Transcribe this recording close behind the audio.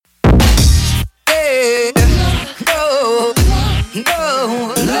You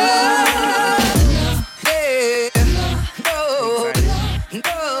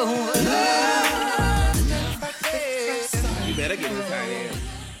better get excited,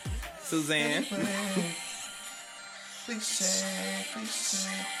 Suzanne. I'm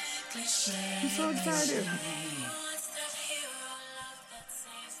so excited.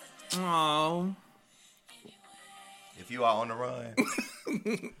 Oh. If you are on the run,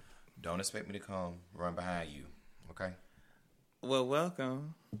 don't expect me to come run behind you. Okay. Well,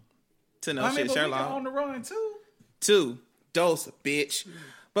 welcome to No Shit Sherlock. On the run too. 2 dose, bitch.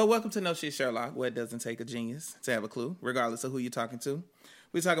 But welcome to No Shit Sherlock, where it doesn't take a genius to have a clue, regardless of who you're talking to.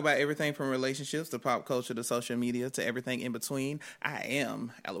 We talk about everything from relationships to pop culture to social media to everything in between. I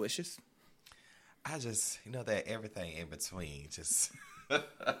am Aloysius. I just, that everything in between just... it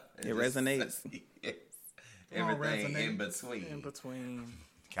resonates. Yes. Everything in between. In between.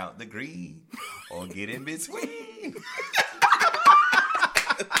 Count the green or get in between.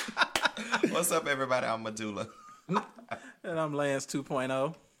 What's up, everybody? I'm Medulla. And I'm Lance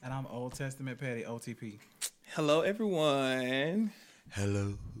 2.0. And I'm Old Testament Petty, OTP. Hello, everyone.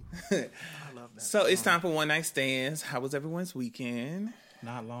 Hello. I love that. So it's time for One Night Stands. How was everyone's weekend?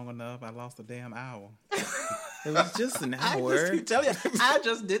 Not long enough. I lost a damn hour. It was just an hour. I just keep telling you, I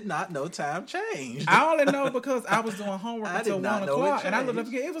just did not know time changed. I only know because I was doing homework until 1 o'clock. And I looked up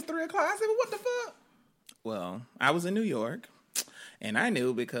again. It was 3 o'clock. I said, well, what the fuck? Well, I was in New York. And I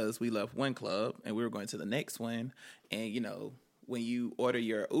knew because we left one club and we were going to the next one. And, when you order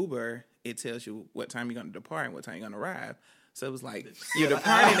your Uber, it tells you what time you're going to depart and what time you're going to arrive. So it was like, you're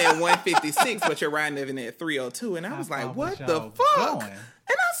departing at 1:56, but you're riding in at 3:02. And I was like, what the fuck? Going?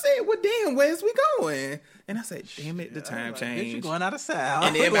 And I said, well, damn, where's we going? And I said, damn it, the time changed. You're going out of South.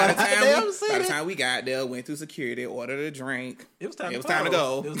 And then by the time we got there, went through security, ordered a drink. It was time to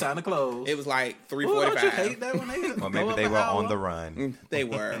go. It was time to close. It was like 3:45. Don't you hate that when they Well, maybe they were on the run. They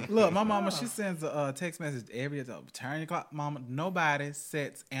were. Look, my mama, she sends a text message every day. Turn your clock. Mama, nobody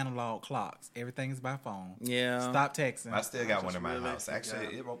sets analog clocks. Everything is by phone. Yeah. Stop texting. I still got one in my house.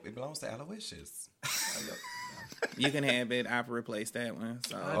 Actually, it belongs to Aloysius. You can have it. I've replaced that one.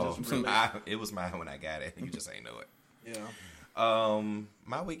 So it was mine when I got it. You just ain't know it. Yeah.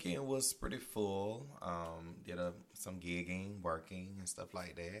 My weekend was pretty full. Did some gigging, working, and stuff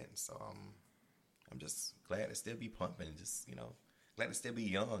like that. So I'm just glad to still be pumping. Just glad to still be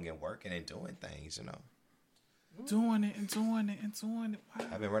young and working and doing things. Doing it. Wow.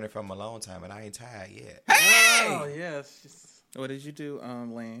 I've been running for a long time and I ain't tired yet. Hey! Oh yes. What did you do,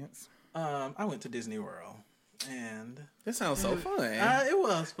 Lance? I went to Disney World. And that sounds so fun. It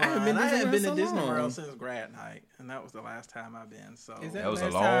was fun. I hadn't been to Disney long. World since grad night, and that was the last time I've been. So that was a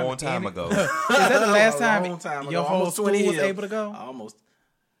long time ago. Is that the last time your whole almost school 20 was years. able to go? Almost.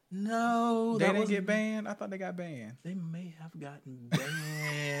 No, They didn't get banned? I thought they got banned. They may have gotten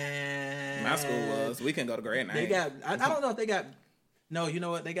banned. My school was. We couldn't go to grad night. They got. I don't know if they got. No, you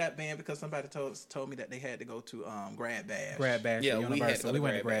know what? They got banned because somebody told me that they had to go to Grad Bash. Grad Bash. Yeah, we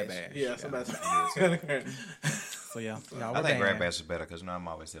went to Grad Bash. Yeah, somebody. So yeah, I think Grad Bash is better because I'm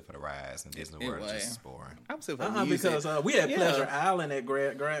always here for the rides and Disney World is just boring. I was here for the music. Because we had Pleasure Island at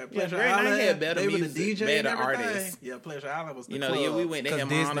Grad Pleasure Island. Had better they music, were the DJ better and artists. Yeah, Pleasure Island was the The club. year we went to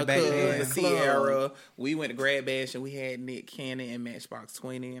Monica, the Sierra. We went to Grad Bash and we had Nick Cannon and Matchbox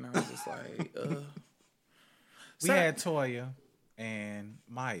 20, and I was just like, We had Toya and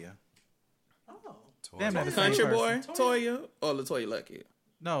Maya. Oh, Damn, the Country Boy, Toya, or LaToya Luckett?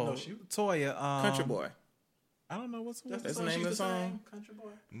 No, Toya. Country Boy. I don't know what's That's the name of the song. Country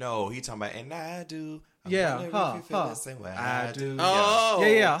Boy. No, he talking about and I do. I do. Oh,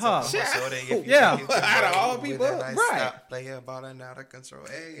 yeah, her. Yeah. Out of all people, right? Player balling out of control.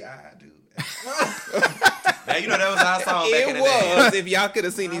 Hey, I do. Now that was our song. Back in the day. If y'all could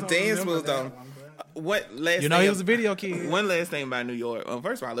have seen these dance moves though. What last? He was a video kid. One last thing about New York.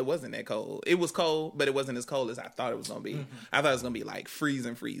 First of all, it wasn't that cold. It was cold, but it wasn't as cold as I thought it was gonna be. Mm-hmm. I thought it was gonna be like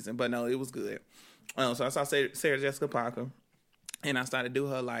freezing, but no, it was good. So I saw Sarah Jessica Parker, and I started to do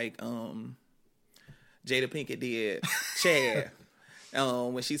her like Jada Pinkett did Chad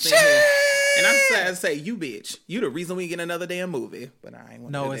when she sang him. And I decided to say, you bitch, you the reason we get another damn movie. But I ain't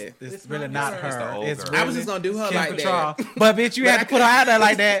want to do that. It's really not her. It's I was just going to do her Kim like Cattrall. that. But bitch, you had to put her out there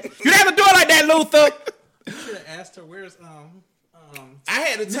like that. You didn't have to do it like that, Luther. You should have asked her, where's I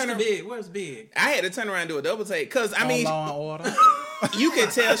had to turn Mr. Big. Where's Big? I had to turn around and do a double take. Because, I mean, Law and Order. You can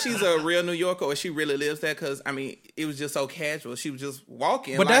tell she's a real New Yorker or she really lives there because, I mean, it was just so casual. She was just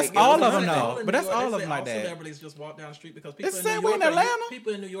walking. But like, that's all of them, though. But that's all of them like that. Celebrities just walk down the street because people It's in the same New way York in Atlanta.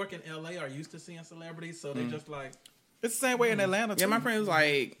 People in New York and LA are used to seeing celebrities, so they just like, It's the same way in Atlanta, too. Yeah, my friend was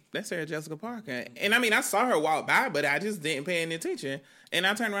like, that's Sarah Jessica Parker. And I mean, I saw her walk by, but I just didn't pay any attention. And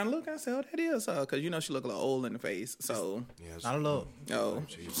I turned around and looked, I said, oh, that is her. Because, you know, she look a little old in the face. So, Yeah, Not a look. oh,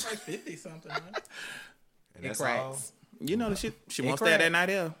 She's like 50 something. Huh? and It that's cracks. you know, she wants crack. that night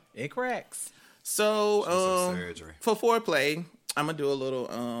there. It cracks. So, some surgery. for foreplay, I'm gonna do a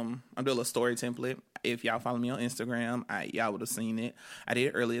little story template. If y'all follow me on Instagram, y'all would have seen it. I did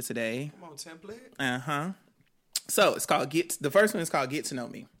it earlier today. Come on, template. So it's called the first one is called Get to Know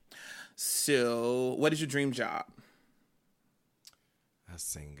Me. So, what is your dream job? A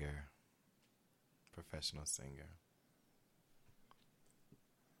singer, professional singer.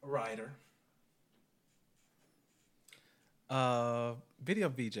 Writer. Video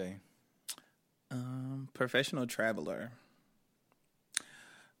VJ. Professional traveler.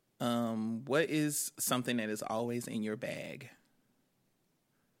 What is something that is always in your bag?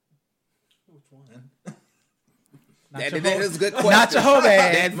 Which one? That is a good question. Not your whole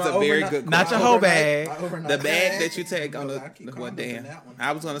bag. That's a very good question. Not your whole bag. The bag that you take on I keep well, condoms damn. in that one.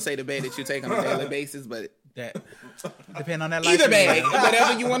 I was gonna say the bag that you take on a daily basis, but That depend on that. either life bag, you live.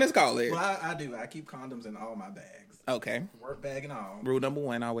 whatever you want to call it. Well, I do. I keep condoms in all my bags. Okay. Work bag and all. Rule number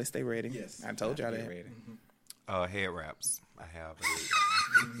 1: always stay ready. Yes. I told y'all Get that. ready. Head wraps. I have.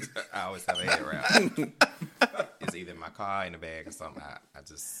 I always have a head wrap. It's either in my car, in the bag, or something. I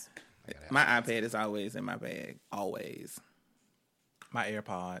gotta have My iPad is always in my bag. Always. My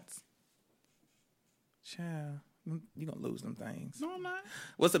AirPods. Child, you gonna lose them things. No, I'm not.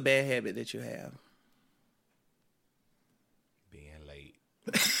 What's a bad habit that you have? being late.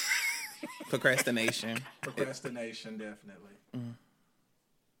 Procrastination. Procrastination, definitely.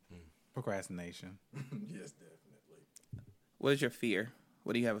 Procrastination. Yes, definitely. What is your fear?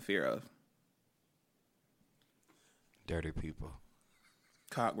 What do you have a fear of? Dirty people.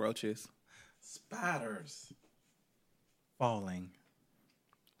 Cockroaches. Spiders. Falling.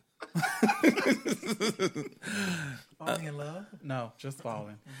 Falling in love. No, just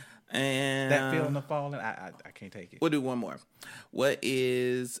falling. And That feeling of falling, I can't take it. we'll do one more. What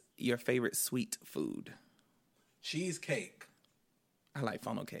is your favorite sweet food? Cheesecake. I like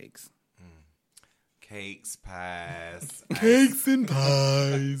funnel cakes. Cakes, pies. Cakes and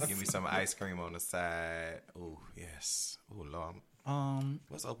pies. Give me some ice cream on the side. Oh, yes. Oh, Lord.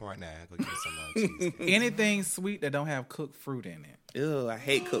 What's open right now? Go get me some cheesecake. Anything sweet that don't have cooked fruit in it. Ew, I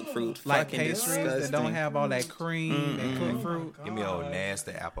hate cooked fruit. Like Fucking pastries disgusting. that don't have all that cream and cooked fruit. Give me old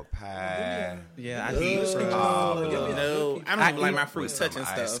nasty apple pie. Yeah, I just eat the crust. No, I don't even like my fruit With some touching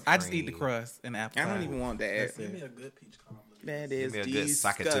ice stuff. I just eat the crust and apple I pie. don't even want that. That's Give it. me a good peach cobbler. That is me a good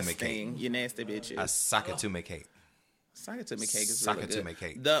Sakatumi disgusting. cake. You nasty bitches. A sakatumi cake. Sakatumi cake is really Sakatumi good.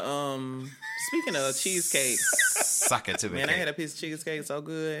 cake. The speaking of cheesecake, Sakatumi man, I had a cake. piece of cheesecake so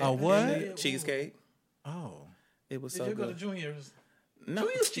good. A what? Cheesecake. Oh. It was Did so you go to good. Junior's? No,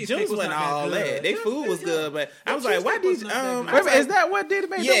 Junior's cheesecake Juice was wasn't not that all good. that. They food was good, but I was like, why cheesecake was did not that good. I Wait, was a minute, like, is that what did it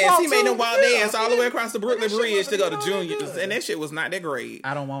make them yes, walk he made too? them walk dance all the way across the Brooklyn shit Bridge to go to wasn't even Junior's, good. and that shit was not that great.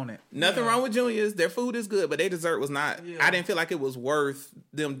 I don't want it. Nothing wrong with Junior's. Their food is good, but their dessert was not. Yeah. I didn't feel like it was worth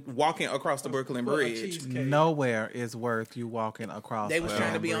them walking across the Brooklyn For a Bridge. cheesecake. Nowhere is worth you walking across. They was a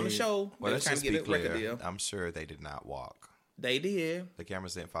trying to be on the bridge. show. Well, They let's was trying just to be get a record clear. deal. I'm sure they did not walk. They did. The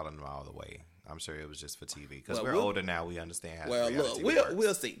cameras didn't follow them all the way. I'm sure it was just for TV. Because Well, we're we'll- older now. We understand how Well, reality look, works.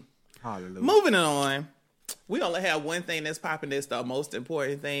 we'll see. Hallelujah. Moving on, we only have one thing that's popping. That's the most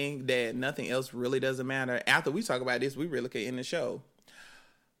important thing. That nothing else really doesn't matter. After we talk about this, we really could end the show.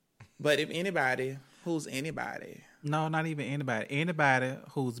 But if anybody, who's anybody, No, not even anybody. Anybody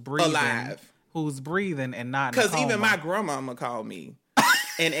who's breathing, Alive. who's breathing and not. in a because even coma. my grandmama called me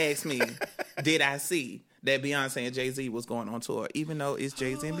and asked me, "Did I see that Beyonce and Jay-Z was going on tour?" Even though it's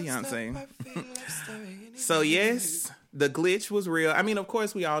Jay-Z and Beyonce. So yes, the glitch was real. I mean, of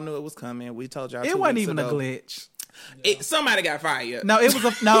course, we all knew it was coming. We told y'all It 2 wasn't weeks even a ago. glitch. Somebody got fired. No, it was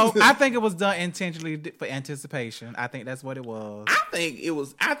a no. I think it was done intentionally for anticipation. I think that's what it was. I think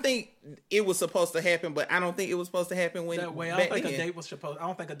it was supposed to happen, but I don't think it was supposed to happen when That way, I back don't think then. a date was supposed. I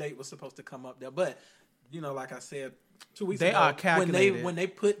don't think a date was supposed to come up there. But you know, like I said 2 weeks They ago, are calculated. when they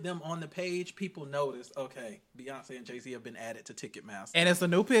put them on the page, people noticed. Okay, Beyonce and Jay-Z have been added to Ticketmaster. And it's a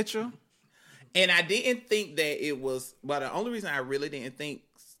new picture. And I didn't think that it was, but the only reason I really didn't think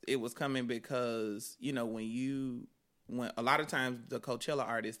it was coming because, you know, when a lot of times the Coachella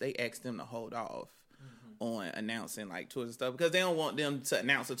artists, they ask them to hold off on announcing like tours and stuff because they don't want them to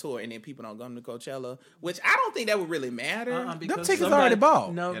announce a tour and then people don't come to Coachella, which I don't think that would really matter. Them tickets already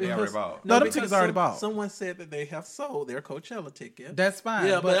bought. No, Yeah, they already bought. No, them because tickets already bought. Someone said that they have sold their Coachella ticket. That's fine.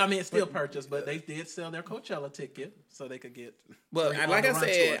 Yeah, but I mean, it's still purchased, but they did sell their Coachella ticket so they could get. But three like I on-the-run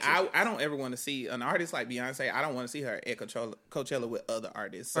said, tour I don't ever want to see an artist like Beyonce. I don't want to see her at Coachella with other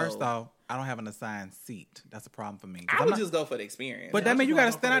artists. So First off, I don't have an assigned seat. That's a problem for me. 'Cause I I'm would not- just go for the experience. But Yeah, that means you got to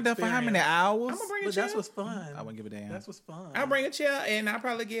I'm stand out there for how many experience. hours? I'm gonna bring a But chair. that's what's fun. I wouldn't give a damn. That's what's fun. I'll bring a chair and I'll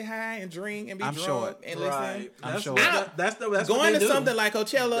probably get high and drink and be I'm drunk sure. and Right. listen. I'm That's sure. what- That's what Going they to do. something like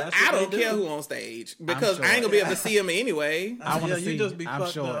Coachella, That's I what don't they care do. who on stage because sure. I ain't gonna be able to see them anyway. I wanna You see. just be I'm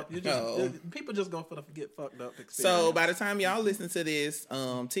fucked sure. up. You just, No. People just go for the get fucked up experience. So by the time y'all listen to this,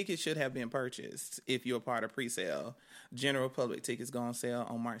 tickets should have been purchased if you're a part of pre-sale. General public tickets go on sale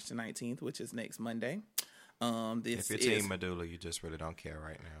on March the 19th, which is next Monday. This If you're is Team Medulla, you just really don't care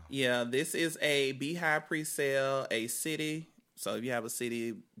right now. yeah, this is a Beehive pre-sale, a city. So if you have a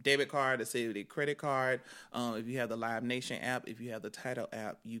city debit card, a city credit card, if you have the Live Nation app, if you have the Tidal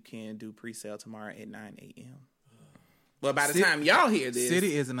app, you can do pre-sale tomorrow at 9 a.m. But by the City- time y'all hear this,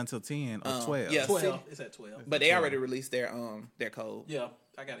 City isn't until 10 or 12. yeah. 12. It's at 12. but they already released their code. Yeah,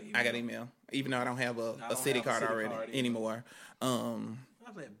 I got an email. I got email, even though I don't have a don't city have a card city already card either. anymore. I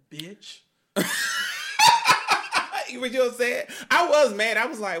was like, bitch. What you said? I was mad. I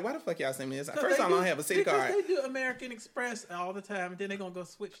was like, "Why the fuck y'all send me this?" First, They I don't have a city because card. They do American Express all the time, and then they're gonna go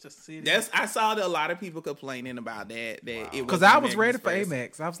switch to City. I saw a lot of people complaining about that. That it Because was I was American ready for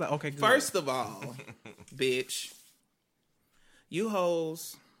Express. Amex. I was like, okay, good. First of all, bitch, you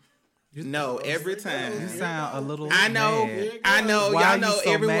hoes know every you time. sound a little I know, mad. I know. Why Y'all you know so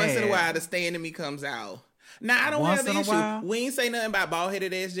every once in a mad? while the stand in me comes out. Now I don't Once have the in a issue. while? We ain't say nothing about bald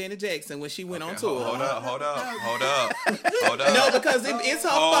headed ass Janet Jackson when she went on tour. Hold up. No, because it's her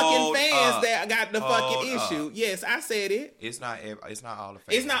Hold fucking fans up. that got the fucking Hold up. issue. Yes, I said it. It's not all the fans.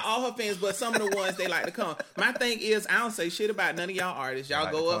 It's not all her fans, but some of the ones they like to come. My thing is, I don't say shit about none of y'all artists. Y'all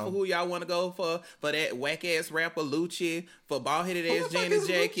Like go to up for come. who y'all want to go for that whack ass rapper Lucci, for bald headed Who ass the fuck Janet is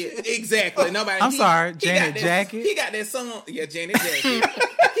Jacket. Lucci? Exactly. Nobody. I'm sorry, he Janet got that- Jacket? He got that song. Yeah, Janet Jacket.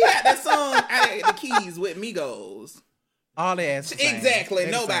 He got that song out of the Keys with Migos. All they ask. Exactly.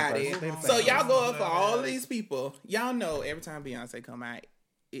 Nobody. So y'all y'all go up for all of these people. Y'all know every time Beyonce come out,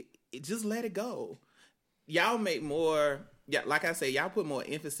 it just let it go. Y'all make more. Yeah, like I said, y'all put more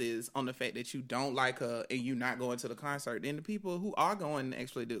emphasis on the fact that you don't like her and you not going to the concert than the people who are going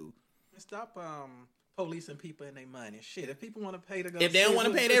actually do. Stop policing people and their money. Shit, if people want to pay to go, If they don't want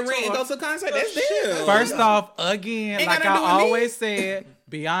to pay their rent and go to the concert, that's them. First off, again, Ain't like gotta I do with me. always said,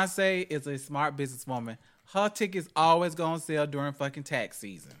 Beyonce is a smart businesswoman. Her tickets always gonna sell during fucking tax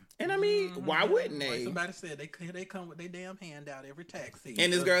season. And I mean, why wouldn't Like they? somebody said, they come with their damn handout every tax season.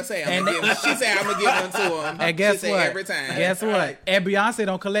 And this girl say, And- she said, I'm gonna give them to him. And guess she say what? every time. Guess what? And Beyonce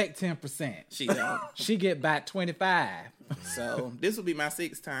don't collect 10%. She don't. She get back 25. So this will be my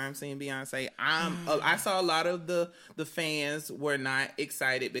sixth time seeing Beyonce. I saw a lot of the fans were not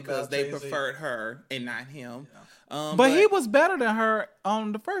excited because About they Jay-Z. preferred her and not him. But he was better than her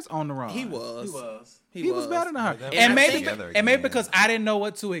on the first On the Run. He was. He was better than her. But And I maybe think- together and maybe again. because I didn't know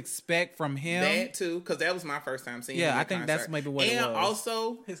what to expect from him. That too, because that was my first time seeing. Yeah, him I at think that's concert. maybe what it And was.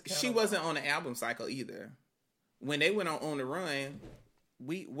 also, His she catalog. wasn't on the album cycle either. When they went on the Run,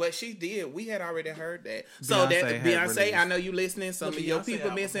 what she did, we had already heard that. So Beyonce that had Beyonce, released. I know you listening. Some The of your Beyonce people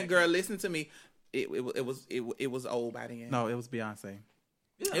album missing. came Girl, listen to me. It was old by the end. No, it was Beyonce.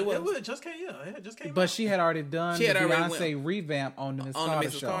 Yeah, It was. it just came. Yeah, it just came. But out. she had already done She had the already Beyonce revamp on the Miss on Carter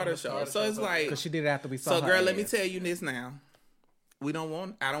the Mrs. show. Carter show. So it's like, Because she did it after we saw so her girl, let me ass. tell you this now. I don't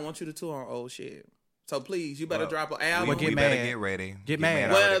want you to tour on old shit. So please, you better Well, drop an We, album. get we better mad. get ready. Get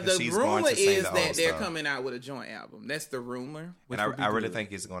mad. Well, already, 'cause the she's going rumor to sing is the that old they're stuff. coming out with a joint album. That's the rumor. Which And would be I really good.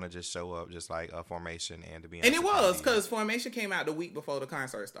 think it's going to just show up just like a Formation and to be. And it was because Formation came out the week before the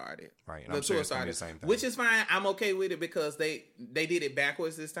concert started. Right, and The I'm sure tour it's gonna be started, the same thing. which is fine. I'm okay with it because they did it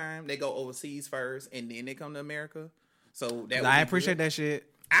backwards this time. They go overseas first and then they come to America. So that I appreciate that shit.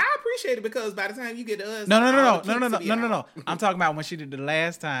 I appreciate it because by the time you get to us, No. all the kicks will be out. I'm talking about when she did the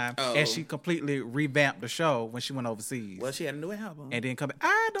last time, Oh. and she completely revamped the show when she went overseas, Well, she had a new album. and then come back.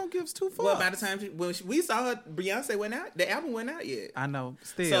 I don't give two fucks. Well, by the time we saw her, Beyonce went out. The album went out yet. I know.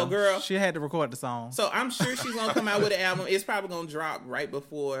 Still, So, girl- she had to record the song. So I'm sure she's gonna come out with an album. It's probably gonna drop right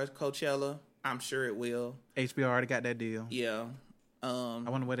before Coachella. I'm sure it will. HBO already got that deal. Yeah. I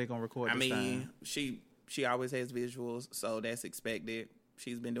wonder where they're gonna record. I this mean, time. she always has visuals, so that's expected.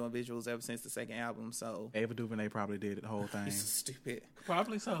 She's been doing visuals ever since the second album. So Ava DuVernay probably did it the whole thing. stupid.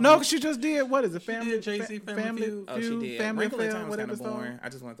 probably so. No, 'cause she just did what is it? Family, did Jay-Z Family Feud. Oh, she did. Family Wrinkle in Affair, Time was whatever kind of it's called. boring. I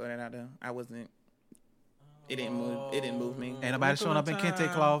just want to throw that out there. I wasn't. It didn't move. It didn't move me. Ain't nobody showing up in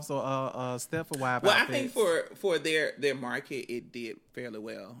kente cloths or Stepford Wife Well, outfits. I think for their market, it did fairly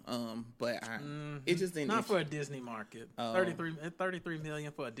well. But it just didn't. Not for a Disney market. Oh. 33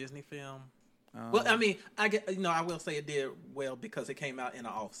 million for a Disney film. Well, I mean, I will say it did well because it came out in an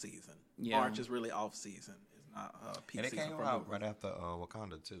off season. Yeah. March is really off season. It's not peak And it season came for out movies. right after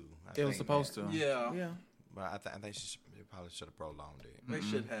Wakanda too. It was supposed to. Yeah, Yeah. But I think they probably should have prolonged it. they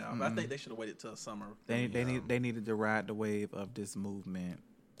should have. I think they should have waited till summer. They needed to ride the wave of this movement.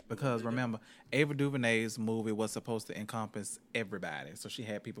 Because remember, Ava DuVernay's movie was supposed to encompass everybody. So she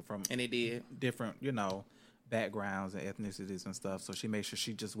had people from And it did. different, backgrounds and ethnicities and stuff. So she made sure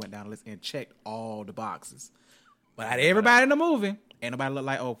she just went down the list and checked all the boxes. But out of everybody in the movie, ain't nobody look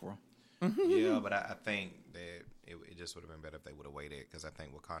like Oprah. Yeah, but I think that it just would have been better if they would have waited because I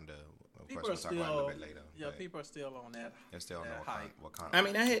think Wakanda. Of People course, are we'll talk about it a still, little bit later. yeah, but people are still on that. they're still on that the hype. Wakanda. I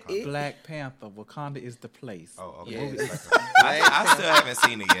mean, I had Wakanda. it. Black Panther, Wakanda is the place. Oh, okay. Yes. I still haven't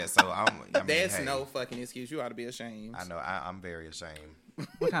seen it yet, so I mean, That's hey, no fucking excuse. You ought to be ashamed. I know. I'm very ashamed.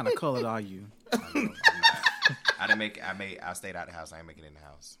 What kind of color are you? I know, I'm not. I didn't make. I stayed out the house. I ain't making it in the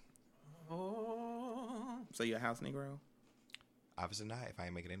house. Oh, So you're a house Negro? Obviously not. If I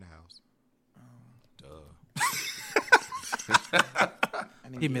ain't making it in the house.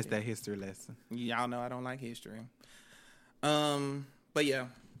 He missed that history lesson. Y'all know I don't like history. But yeah,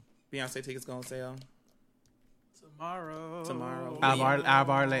 Beyonce tickets gonna sell. Tomorrow. I've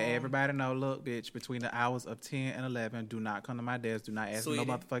already let everybody know, look, bitch, between the hours of 10 and 11, do not come to my desk. Do not ask me no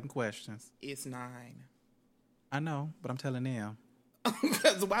Sweetie. motherfucking questions. It's 9. I know, but I'm telling them.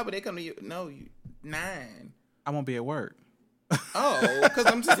 Because why would they come to you? No, 9. I won't be at work. Oh, because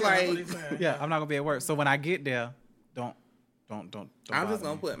I'm just like, Yeah, I'm not going to be at work. So when I get there, don't I'm bother just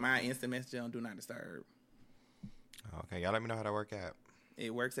gonna me. put my instant message on Do Not Disturb. Okay, y'all let me know how that work out.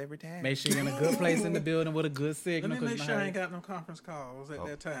 It works every time. Make sure you're in a good place in the building with a good Let signal. me 'cause make you know sure how I it- ain't got no conference calls at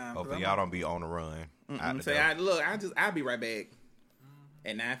that time. 'cause Hopefully I'm y'all don't be on the run. Out the Say, door. I'll be right back.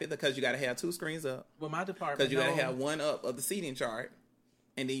 At 9:50, because you gotta have 2 screens up. Well, my department. Because you gotta knows- have one up of the seating chart,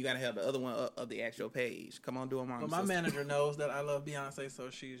 and then you gotta have the other one up of the actual page. Come on, do them on. Well, my manager knows that I love Beyonce, so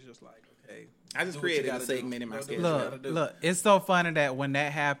she's just like, okay. I just do what you created a gotta segment do. in my Go do schedule. what you gotta Look, do. look, it's so funny that when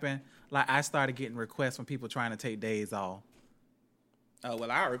that happened, like I started getting requests from people trying to take days off. Oh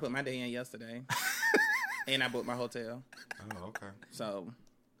well, I already put my day in yesterday, and I booked my hotel. Oh, okay. So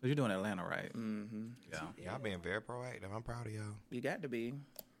Cause you're doing Atlanta, right? Yeah. Y'all being very proactive. I'm proud of y'all. you got to be.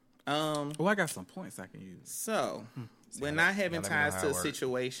 Oh, I got some points I can use. So when y'all not having let me know ties how to it a work.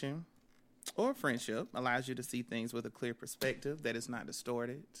 situation or friendship allows you to see things with a clear perspective that is not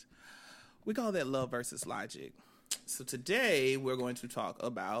distorted. We call that love versus logic. So today we're going to talk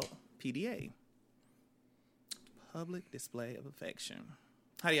about PDA. Public display of affection.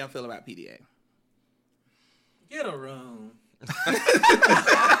 How do y'all feel about PDA? Get a room.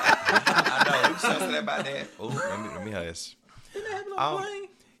 I know. You something about that? Oh, let me hush. Didn't they have no Um, plane?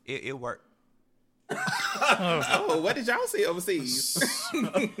 It worked. Oh, what did y'all see overseas?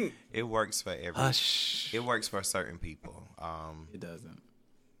 It works for every. Hush. It works for certain people. It doesn't.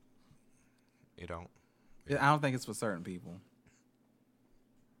 It don't. I don't think it's for certain people.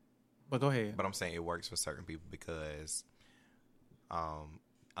 But go ahead. But I'm saying it works for certain people because,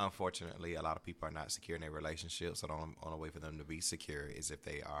 unfortunately, a lot of people are not secure in their relationships. So the only way for them to be secure is if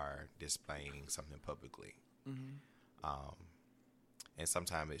they are displaying something publicly. And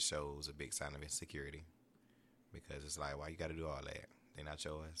sometimes it shows a big sign of insecurity because it's like, why you got to do all that? They're not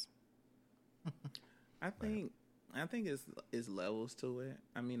yours. I think it's levels to it.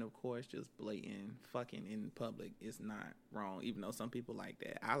 I mean, of course, just blatant fucking in public is not wrong, even though some people like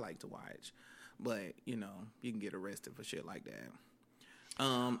that. I like to watch, but you can get arrested for shit like that.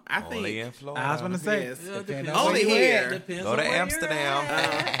 I Only think in Florida. I was going to say. Yes. Yeah, depending depends on Only where you here. at. Depends Go on to where you're Amsterdam.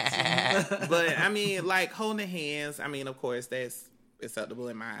 at. but I mean, like holding hands. I mean, of course, that's acceptable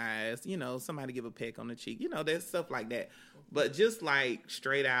in my eyes. Somebody give a peck on the cheek. There's stuff like that. But just like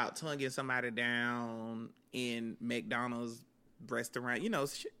straight out tonguing somebody down in McDonald's restaurant,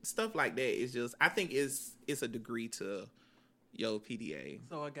 stuff like that is just. I think it's a degree to your PDA.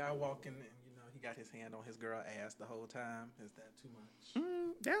 So a guy walking and he got his hand on his girl ass the whole time. Is that too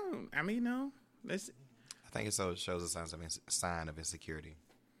much? I mean, no. That's I think it shows a sign of insecurity.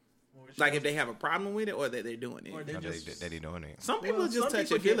 Or it like shows- if they have a problem with it or that they're doing it. or they That just they doing it. Some people Well, just some touch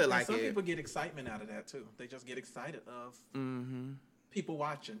people it, feel get- it like some it. people get excitement out of that too. They just get excited of people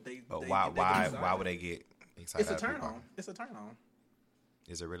watching. But they why get why excited. would they get excited? It's a out of turn people? on. It's a turn on.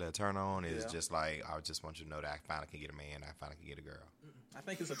 Is it really a turn on? Is Yeah. it just like I just want you to know that I finally can get a man, I finally can get a girl. I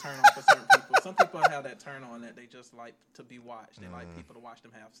think it's a turn on for certain people. Some people have that turn on that they just like to be watched. They like people to watch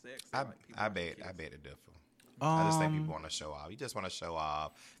them have sex. They like people I to watch bet kiss. it differ. I just think people want to show off. You just want to show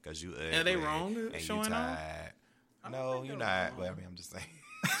off because you ugly. Are they wrong and you showing off? tired. No, you're not. But I mean, I'm just saying.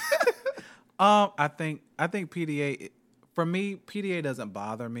 I think PDA, for me, PDA doesn't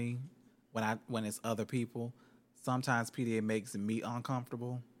bother me when it's other people. Sometimes PDA makes me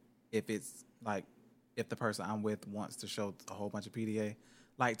uncomfortable if it's like if the person I'm with wants to show a whole bunch of PDA.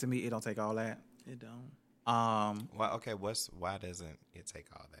 Like, to me, it don't take all that. It don't. Well, okay. Why doesn't it take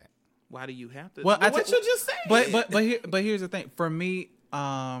all that? Why do you have to? Well, what you just said. But here's the thing. For me,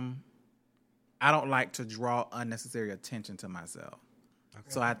 I don't like to draw unnecessary attention to myself. Okay.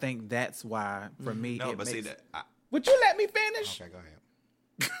 So I think that's why for me. No, it but makes, see that. would you let me finish? Okay, go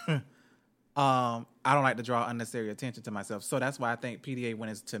ahead. I don't like to draw unnecessary attention to myself. So that's why I think PDA, when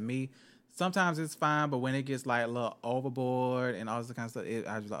it's to me, sometimes it's fine, but when it gets like a little overboard and all this kind of stuff,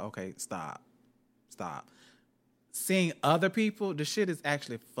 I was like, okay, stop. Seeing other people, the shit is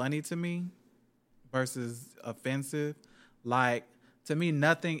actually funny to me versus offensive. Like, to me,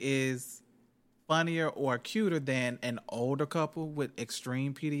 nothing is funnier or cuter than an older couple with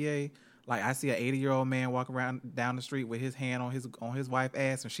extreme PDA. Like, I see an 80-year-old man walking around down the street with his hand on his wife's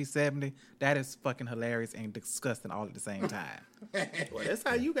ass and she's 70. That is fucking hilarious and disgusting all at the same time. Well, that's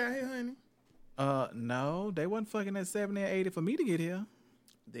how you got here, honey. No, they wasn't fucking at 70 or 80 for me to get here.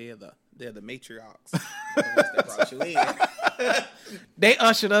 They're the matriarchs. They brought you in. They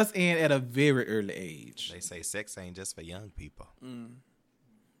ushered us in at a very early age. They say sex ain't just for young people.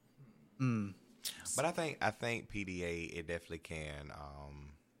 But I think PDA, it definitely can.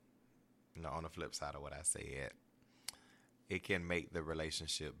 On the flip side of what I said, it can make the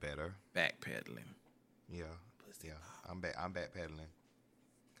relationship better. Backpedaling. Yeah. I'm backpedaling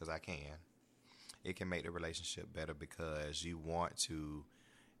because I can. It can make the relationship better because you want to,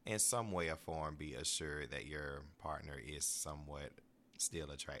 in some way or form, be assured that your partner is somewhat still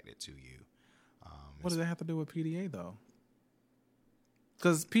attracted to you. What does that have to do with PDA, though?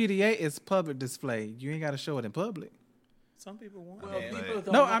 Because PDA is public display. You ain't got to show it in public. Some people want Well, that. people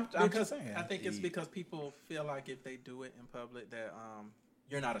don't No, want- I'm because just saying. I think it's because people feel like if they do it in public that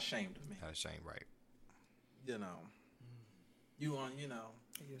you're not ashamed of me. Not ashamed, right? You know, you want,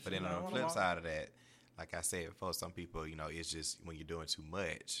 But then on the flip side of that, like I said before, some people, it's just when you're doing too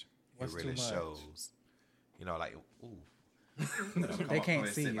much, What's it really too much? shows. Like, ooh. They can't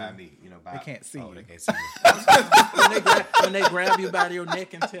see sit you. by me, They can't see you. They can't see me. when they grab you by your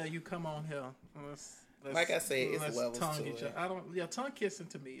neck and tell you, "Come on here." Let's, Like I said, it's let's levels tongue to each it. other. Tongue kissing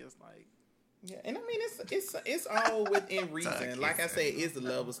to me is like. Yeah, and I mean it's all within reason. Like I said, it's the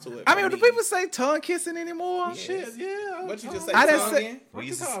levels to it. I for mean, do me. people say tongue kissing anymore? Yes. Shit, yeah. What you just say? I didn't tongue say- in? We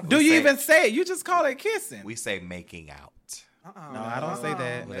used call to, it? Do we you say- even say it? You just call it kissing. We say making out. No, I don't say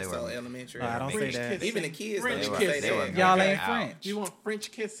that. Well, That's they so were- elementary. No, I don't say French that. kissing. Even the kids French don't They even were- say they were that. Y'all making ain't out. French. You want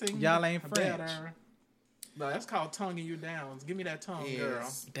French kissing? Y'all ain't French. Better. No, that's called tonguing you down. Give me that tongue, girl.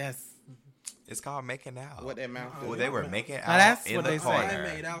 Yes. That's It's called making out. What that mouth do. Well, they were making out that's in what the they say. I corner.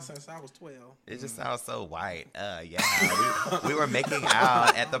 ain't made out since I was 12. It just sounds so white. Yeah. We were making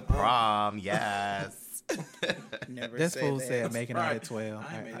out at the prom. Yes. Never this said fool that. said making out Right. at 12.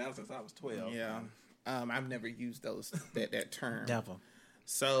 I ain't made out since I was 12. Yeah. I've never used that term. Never.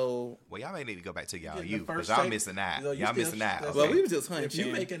 So, Well, y'all may need to go back to y'all Yeah, the youth because first y'all take- missing out. No, you Y'all still- missing out. that's well, okay? we was just If hunching.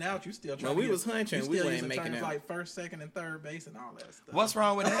 you making out, you still trying When to we use- was hunching, you we still wasn't using making terms out. like first, second, and third base and all that stuff. What's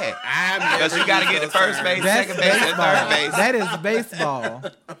wrong with that? I've Because you got to get the first base, That's second base, and baseball. third base That is baseball.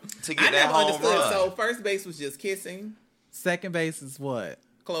 to I get that never home understood. run. So first base was just kissing, Second base is what?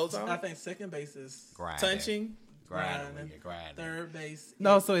 clothes I on, think second base is Grinding. touching. Grinding. third base.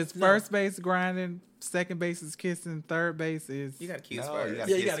 No, is- so it's first base grinding, second base is kissing, third base is. You got to kiss No, first. you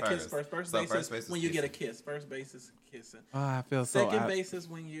gotta Yeah, you kiss got to kiss first. first. First So base first is base is when you get a kissing. kiss. First base is kissing. Oh, I feel so. Second base is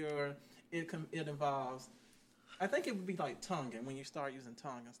when it involves. I think it would be like tonguing when you start using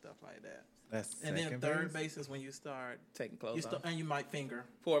tongue and stuff like that. That's And then second third base. base is when you start. Taking clothes off. And you might finger.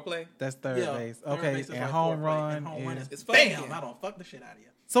 Foreplay. That's third Yeah, base. third Okay, base is and like home foreplay, run and home run is. is It's bam! fucking. I don't fuck the shit out of you.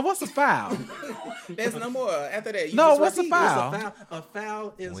 So what's a foul? There's no more after that. You No, just what's a repeat. foul? A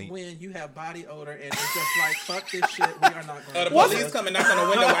foul is When- when you have body odor and it's just like fuck this shit. We are not Oh, going the to police come and knock on the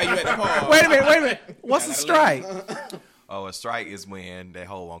window while you at the park. Wait a minute. What's a strike? Oh, a strike is when that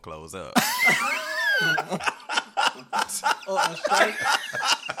hole won't close up. Or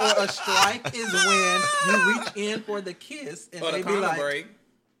a strike is when you reach in for the kiss and Or they the be condom like, break.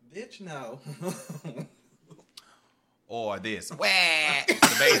 bitch, no. Or this. Wah!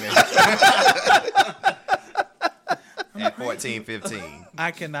 The baby. At 14, 15.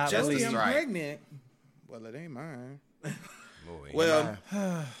 I cannot Just believe. a I'm strike. pregnant. Well, it ain't mine. Boy, Well,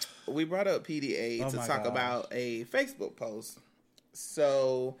 we brought up PDA Oh to my talk gosh. about a Facebook post.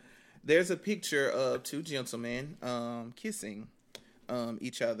 So there's a picture of two gentlemen kissing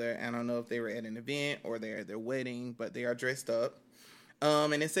each other. I don't know if they were at an event or they're at their wedding, but they are dressed up.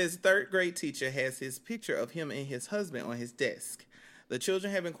 And it says third grade teacher has his picture of him and his husband on his desk. The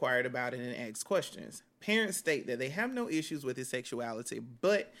children have inquired about it and asked questions. Parents state that they have no issues with his sexuality,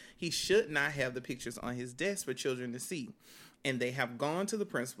 but he should not have the pictures on his desk for children to see. And they have gone to the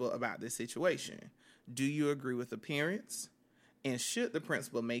principal about this situation. Do you agree with the parents? And should the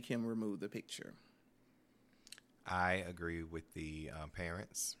principal make him remove the picture? I agree with the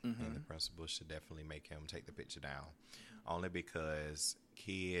parents, and the principal should definitely make him take the picture down. Only because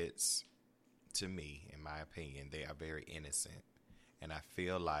kids, to me, in my opinion, they are very innocent. And I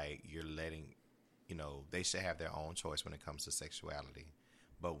feel like you're letting, they should have their own choice when it comes to sexuality,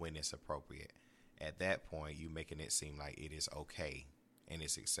 but when it's appropriate. At that point, you making it seem like it is okay and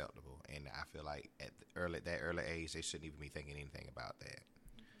it's acceptable. And I feel like at that early age, they shouldn't even be thinking anything about that.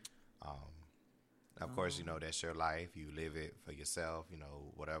 Of course, that's your life. You live it for yourself,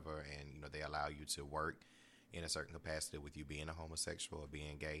 whatever. And, they allow you to work in a certain capacity with you being a homosexual or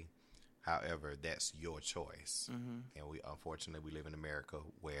being gay. However, that's your choice. And unfortunately, we live in America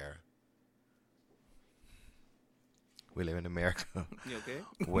where you okay?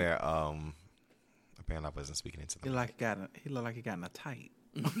 Where apparently I wasn't speaking into the he looked like he got in a tight.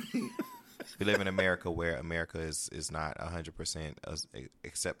 We live in America where America is not 100%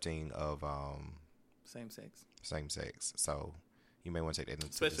 accepting of same sex. So you may want to take that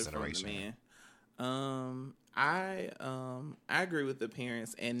into consideration. From the man. I agree with the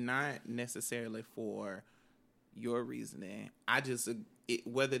parents, and not necessarily for your reasoning. I just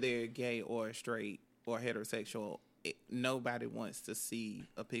whether they're gay or straight or heterosexual, nobody wants to see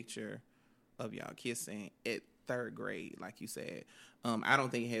a picture of y'all kissing at third grade, like you said. I don't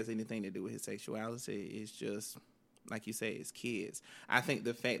think it has anything to do with his sexuality. It's just, like you say, it's kids. I think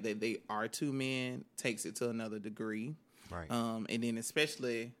the fact that they are two men takes it to another degree. Right. And then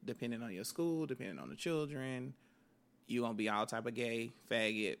especially depending on your school, depending on the children, you're going to be all type of gay,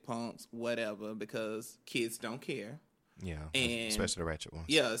 faggot, punks, whatever, because kids don't care. Yeah, and especially the ratchet ones.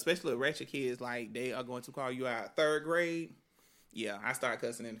 Yeah, especially the ratchet kids, like they are going to call you out third grade. Yeah, I started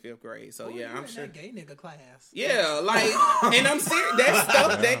cussing in the fifth grade, so yeah, I'm sure. That gay nigga class. Yeah, like, and I'm serious. That's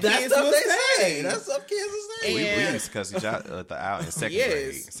stuff that kids will say. That's stuff kids will say. We used to cuss each other out in second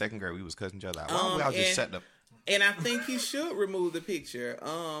grade. Second grade, we was cussing each other out. Why we all just shut up? And I think he should remove the picture.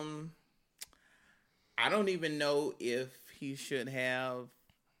 I don't even know if he should have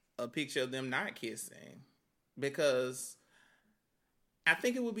a picture of them not kissing, because I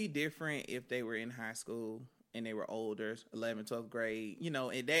think it would be different if they were in high school and they were older, 11th, 12th grade,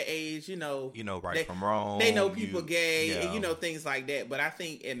 at that age, right from wrong. They know people gay and, things like that. But I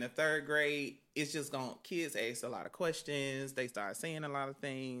think in the third grade, it's just kids ask a lot of questions. They start saying a lot of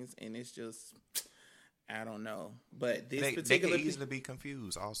things, and it's just, I don't know. But this particular, they can easily be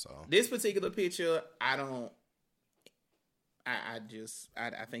confused also. This particular picture, I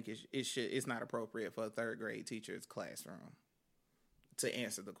think it's not appropriate for a third grade teacher's classroom to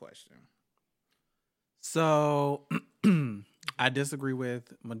answer the question. So I disagree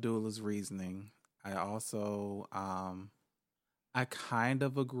with Medulla's reasoning. I also I kind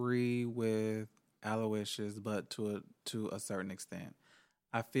of agree with Aloysius, but to a certain extent.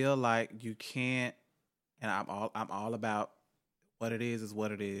 I feel like you can't, and I'm all about what it is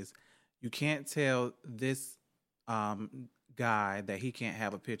what it is. You can't tell this guy that he can't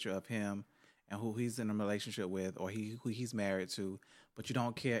have a picture of him and who he's in a relationship with or who he's married to, but you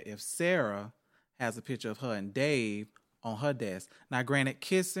don't care if Sarah has a picture of her and Dave on her desk. Now, granted,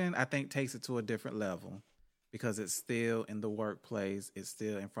 kissing, I think, takes it to a different level because it's still in the workplace. It's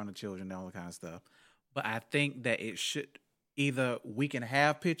still in front of children and all that kind of stuff. But I think that it should either we can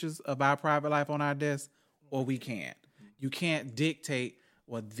have pictures of our private life on our desk or we can't. You can't dictate,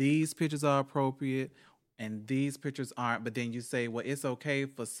 well, these pictures are appropriate and these pictures aren't. But then you say, well, it's okay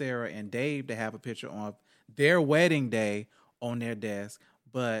for Sarah and Dave to have a picture on their wedding day on their desk,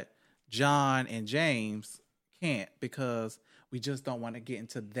 but John and James can't because we just don't want to get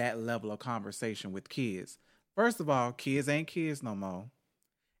into that level of conversation with kids. First of all, kids ain't kids no more.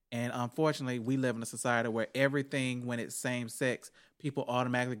 And unfortunately, we live in a society where everything, when it's same sex, people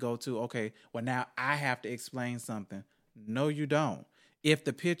automatically go to, okay, well, now I have to explain something. No, you don't. If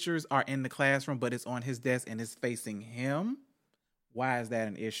the pictures are in the classroom, but it's on his desk and it's facing him, why is that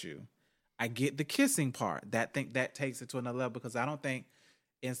an issue? I get the kissing part. That takes it to another level because I don't think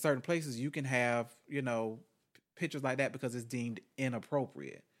in certain places you can have, pictures like that because it's deemed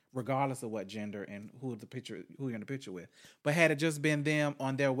inappropriate, regardless of what gender and who you're in the picture with. But had it just been them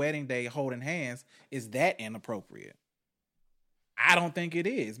on their wedding day holding hands, is that inappropriate? I don't think it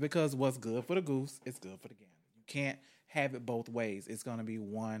is, because what's good for the goose is good for the gander. You can't have it both ways. It's going to be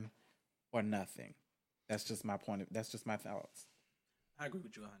one or nothing. That's just my point. That's just my thoughts. I agree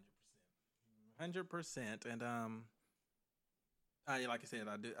with you 100%. 100%. And like I said,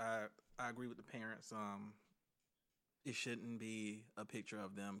 I agree with the parents. It shouldn't be a picture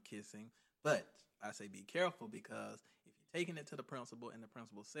of them kissing, but I say be careful, because if you're taking it to the principal and the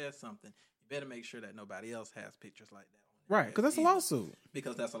principal says something, you better make sure that nobody else has pictures like that. Right, because that's a lawsuit.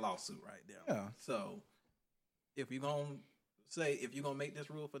 Because that's a lawsuit right there. Yeah. So if you're gonna make this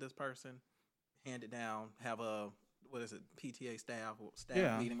rule for this person, hand it down. Have a PTA staff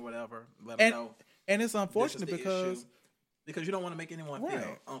meeting or whatever. Let them know. And it's unfortunate because you don't want to make anyone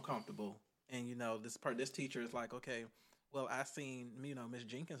feel uncomfortable. And this teacher is like, okay, well, I seen Miss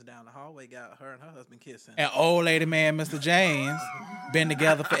Jenkins down the hallway got her and her husband kissing. And old lady man, Mr. James, been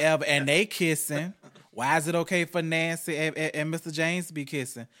together forever, and they kissing. Why is it okay for Nancy and Mr. James to be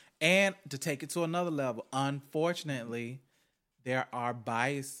kissing? And to take it to another level, unfortunately, there are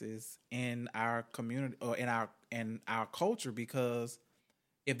biases in our community or in our culture, because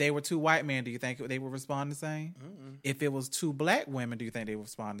if they were two white men, do you think they would respond the same? Mm-mm. If it was two black women, do you think they would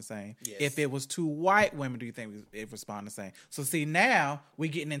respond the same? Yes. If it was two white women, do you think they would respond the same? So see, now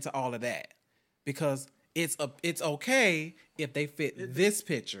we're getting into all of that, because it's okay if they fit this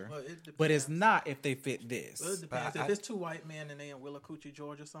picture, but it's not if they fit this. Well, it depends. If it's two white men and they in Willacoochee,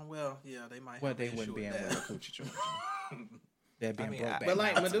 Georgia somewhere, yeah, they might. Well, they wouldn't be in Willacoochee, Georgia. They'd be in Brokeback. But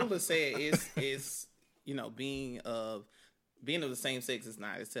like Medulla said, is being of the same sex is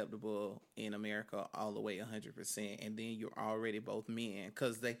not acceptable in America all the way 100%. And then you're already both men,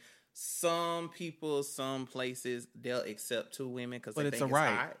 because some people, some places, they'll accept two women because they think it's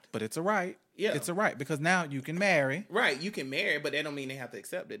hot. But it's a right. Yeah. It's a right, because now you can marry. Right, you can marry, but that don't mean they have to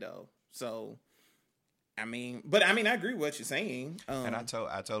accept it, though. So, I agree with what you're saying. And I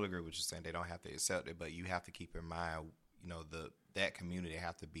totally agree with what you're saying. They don't have to accept it, but you have to keep in mind, that community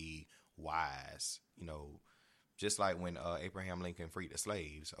have to be wise. Just like when Abraham Lincoln freed the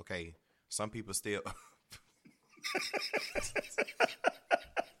slaves. Okay, some people still.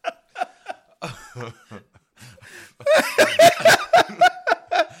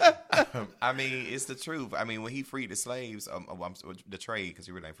 It's the truth. When he freed the slaves, the trade, because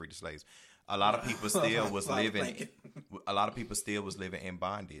he really ain't freed the slaves. A lot of people still was living. A lot of people still was living in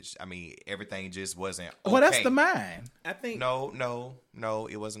bondage. Everything just wasn't okay. Well, that's the mind. I think. No,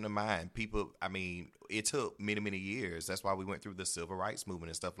 it wasn't the mind. People. It took many, many years. That's why we went through the civil rights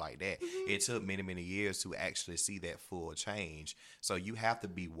movement and stuff like that. Mm-hmm. It took many, many years to actually see that full change. So you have to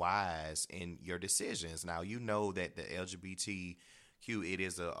be wise in your decisions. Now you know that the LGBTQ, it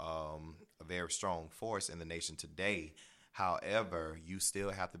is a very strong force in the nation today. However, you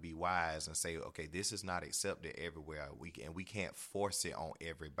still have to be wise and say, okay, this is not accepted everywhere. We can't force it on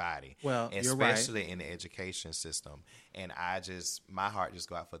everybody. Well, especially in the education system. And my heart just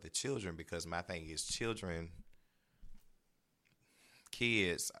go out for the children, because my thing is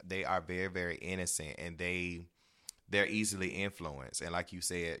kids, they are very, very innocent, and they're easily influenced. And like you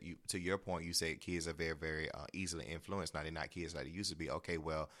said, to your point, you said kids are very, very easily influenced. Now, they're not kids like they used to be. Okay,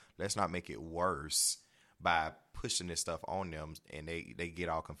 well, let's not make it worse by pushing this stuff on them, and they get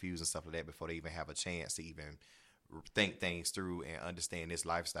all confused and stuff like that before they even have a chance to even think things through and understand this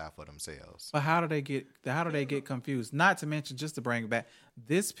lifestyle for themselves. But how do they get confused? Not to mention, just to bring it back,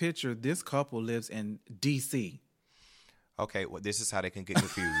 this couple lives in DC. Okay, well, this is how they can get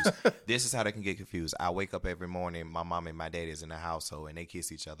confused. I wake up every morning, my mom and my dad is in the household, and they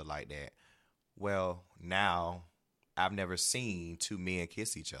kiss each other like that. Well, now I've never seen two men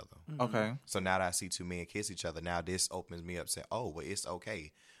kiss each other. Okay. So now that I see two men kiss each other, now this opens me up, saying, oh, well, it's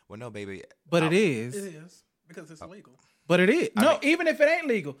okay. Well, no, baby. But it is. It is, because it's illegal. But it is. Even if it ain't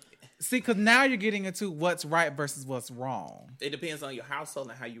legal. See, because now you're getting into what's right versus what's wrong. It depends on your household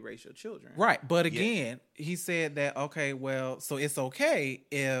and how you raise your children. Right. But again, he said that, okay, well, so it's okay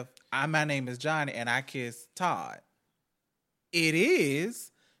if my name is Johnny and I kiss Todd. It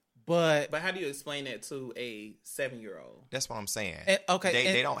is. But how do you explain that to a 7-year-old? That's what I'm saying.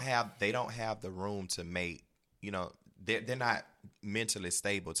 They don't have the room to make, they're not mentally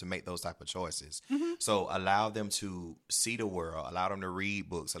stable to make those type of choices. Mm-hmm. So allow them to see the world, allow them to read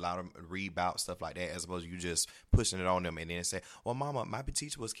books, allow them to read about stuff like that, as opposed to you just pushing it on them and then say, well, mama, my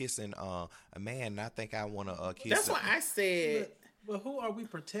teacher was kissing a man, and I think I want to kiss That's why I said... But who are we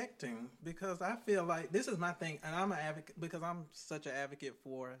protecting? Because I feel like this is my thing, and I'm an advocate because I'm such an advocate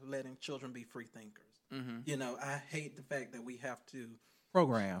for letting children be free thinkers. Mm-hmm. I hate the fact that we have to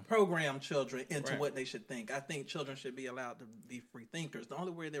program children into Right. what they should think. I think children should be allowed to be free thinkers. The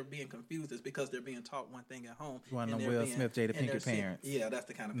only way they're being confused is because they're being taught one thing at home. You want and them they're Will being- Smith, Jada and they're Pinkett seeing- parents. Yeah, that's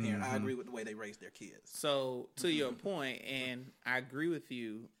the kind of parent. I agree with the way they raise their kids. So to your point, and I agree with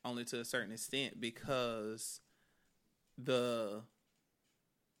you only to a certain extent, because the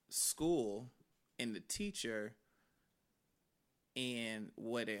school and the teacher and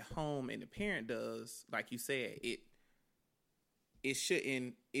what at home and the parent does, like you said, it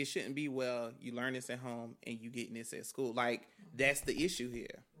shouldn't be, well, you learn this at home and you getting this at school. Like, that's the issue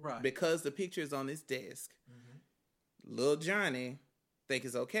here. Right. Because the picture is on his desk. Little Johnny think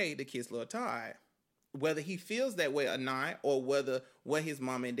it's okay to kiss little Todd. Whether he feels that way or not, or whether what his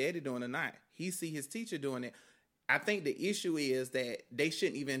mom and daddy doing or not, he see his teacher doing it. I think the issue is that they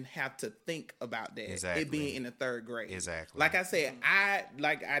shouldn't even have to think about that. Exactly. It being in the third grade. Exactly. Like I said, I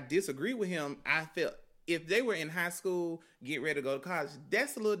disagree with him. I felt if they were in high school, get ready to go to college,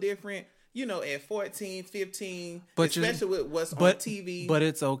 that's a little different. You know, at 14, 15, But especially with what's on But TV. But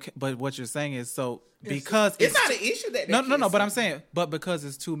it's okay. But what you're saying is so because it's not an issue that no. But I'm kissing. saying, but because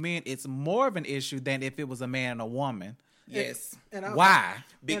it's two men, it's more of an issue than if it was a man and a woman. Yes. Why?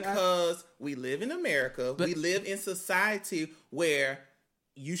 Because we live in America. We live in society where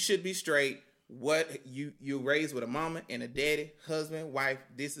you should be straight. What you raised with a mama and a daddy, husband, wife.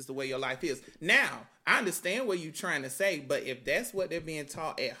 This is the way your life is. Now, I understand what you're trying to say, but if that's what they're being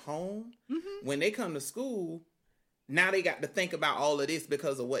taught at home, when they come to school, now they got to think about all of this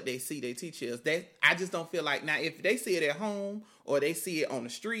because of what they see their teachers. That I just don't feel like now if they see it at home or they see it on the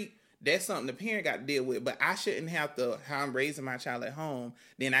street, that's something the parent got to deal with. But I shouldn't have to, how I'm raising my child at home,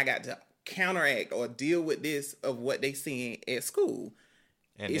 then I got to counteract or deal with this of what they seeing at school.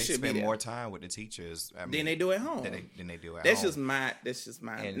 And It they should be spend there. more time with the teachers Than they do at home. Than they do at That's home. That's just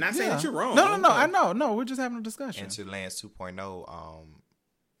my. And- Not saying that you're wrong. No. I know. No, we're just having a discussion. And to Lance 2.0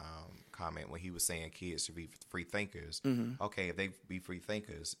 comment when he was saying kids should be free thinkers. Mm-hmm. Okay, if they be free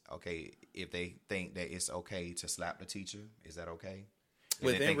thinkers, okay, if they think that it's okay to slap the teacher, is that okay? If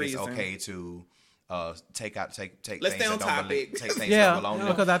Within they think reason. it's okay to take Let's things stay on that don't topic. take things Yeah, that belong to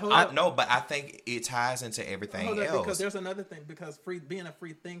because them. I- No, but I think it ties into everything Hold on, else. because there's another thing. Because being a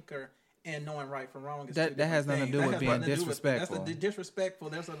free thinker and knowing right from wrong is That two has different nothing to do things. with That has being nothing to do with- disrespectful. That's the disrespectful.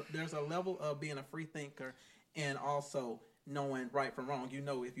 There's a level of being a free thinker and also knowing right from wrong. You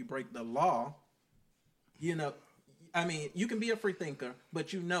know, if you break the law, you know, I mean, you can be a free thinker,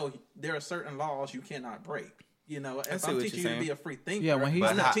 but you know there are certain laws you cannot break. You know, if see I'm what teaching you're you to be saying. a free thinker, Yeah, when he's-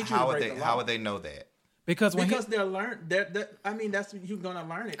 I'm but not teaching you how to would break they the how law. would they know that? because when Because they're learned. I mean, that's you're gonna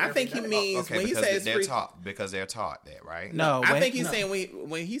learn it. I every think he day. means Okay, when he because says they're free. taught that, right? no, I when- think he's no. saying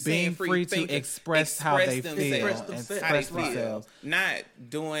when he's being saying free to thinker, express how they feel Express and themselves. how they express feel. themselves. Not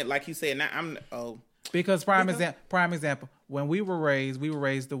doing like you said. Not Because prime example, when we were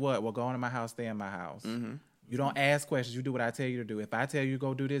raised to what? Well, go into my house, stay in my house. Mm-hmm. You don't ask questions. You do what I tell you to do. If I tell you to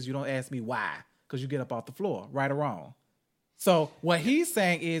go do this, you don't ask me why, because you get up off the floor, right or wrong. So what he's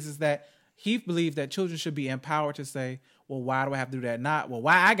saying is that he believes that children should be empowered to say, well, why do I have to do that? Not, well,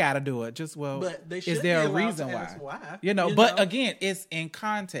 why I got to do it? Just, well, But they is should there be a allowed reason to why? ask why, You know, you but know? again, it's in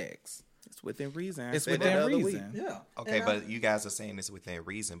context. It's within reason. I It's said that within the other reason. week. Yeah. Okay, And but you guys are saying this within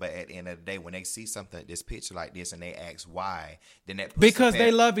reason. But at the end of the day, when they see something, this picture like this, and they ask why, then that puts Because the they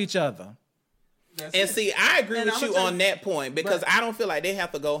parent- love each other. that's And it. see, I agree And with I'ma you tell on that point because but- I don't feel like they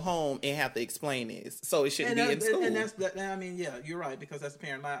have to go home and have to explain this. So it shouldn't be in school. And that's that. I mean, yeah, you're right because as a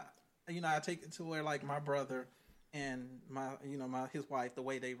parent, I take it to where like my brother and his wife, the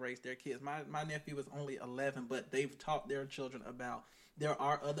way they raised their kids. My nephew is only 11, but they've taught their children about there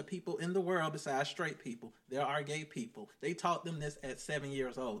are other people in the world besides straight people. There are gay people. They taught them this at 7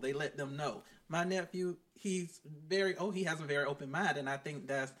 years old. They let them know. My nephew, he has a very open mind, and I think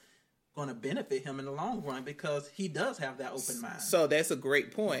that's going to benefit him in the long run because he does have that open mind. So that's a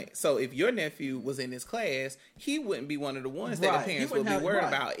great point. So if your nephew was in this class, he wouldn't be one of the ones that Right. the He parents would wouldn't be have- worried right.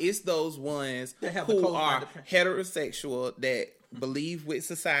 about. It's those ones That have the who closed are minded parents. heterosexual that believe with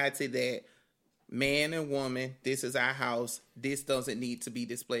society that man and woman, this is our house. This doesn't need to be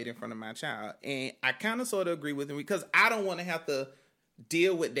displayed in front of my child. And I kind of sort of agree with him because I don't want to have to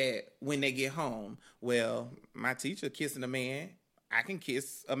deal with that when they get home. Well, my teacher kissing a man, I can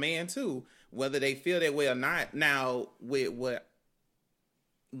kiss a man too, whether they feel that way or not. Now, with what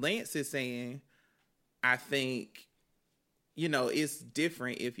Lance is saying, I think, it's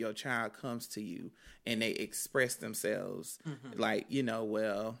different if your child comes to you and they express themselves like,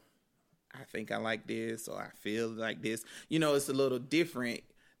 well, I think I like this or I feel like this. It's a little different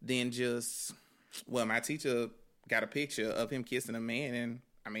than just, well, my teacher got a picture of him kissing a man and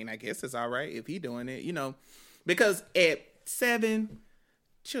I mean, I guess it's all right if he doing it, because at 7,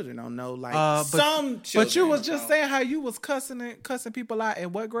 children don't know. Like But some children. But you was just saying how you was cussing people out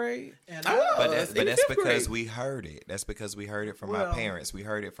in what grade? And But that's because grade. we heard it. That's because we heard it from Well, our parents. We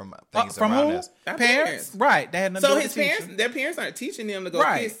heard it from things From around who? us. Our Parents. parents. Right. They had nothing So to do his with the teacher. parents, their parents aren't teaching them to go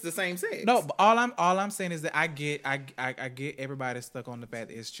Right. kiss the same sex. No, but all I'm saying is that I get everybody stuck on the fact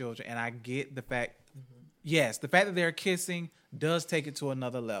that it's children, and I get the fact, yes, the fact that they're kissing does take it to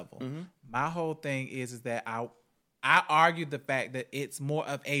another level. My whole thing is that I argue the fact that it's more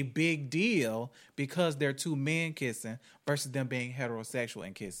of a big deal because they're two men kissing versus them being heterosexual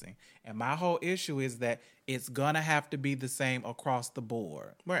and kissing. And my whole issue is that it's gonna have to be the same across the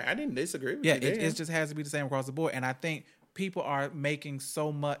board. Right, I didn't disagree with Yeah, you there. it just has to be the same across the board. And I think people are putting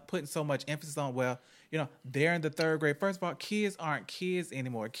so much emphasis on, well, they're in the third grade. First of all, kids aren't kids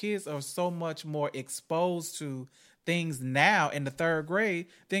anymore. Kids are so much more exposed to things now in the third grade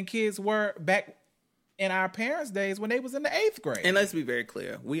than kids were back in our parents' days when they was in the 8th grade. And let's be very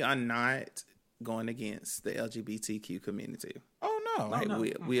clear, we are not going against the LGBTQ community. oh no, Like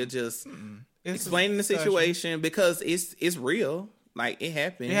we are just It's explaining the a discussion. situation because it's real. Like it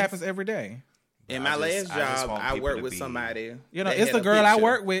happens. It happens every day. In I my just last job, want I people worked to with be- somebody. You know, that it's had the a girl I picture.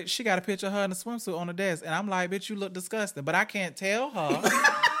 work with. She got a picture of her in a swimsuit on the desk, and I'm like, "Bitch, you look disgusting," but I can't tell her.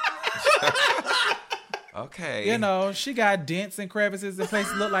 Okay. She got dents and crevices and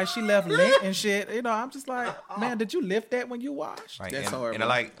places look like she left lint and shit. I'm just like, man, did you lift that when you washed? Right. That's and, horrible. and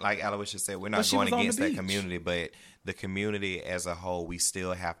like Aloysius said, we're But not she going was on the against that beach. community, but the community as a whole, we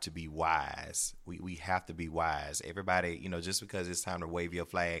still have to be wise. We have to be wise. Everybody, just because it's time to wave your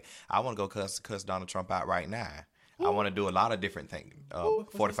flag, I want to go cuss Donald Trump out right now. I want to do a lot of different things.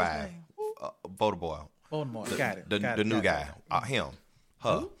 45, Voter Boy, Baltimore, got it. the new guy, him,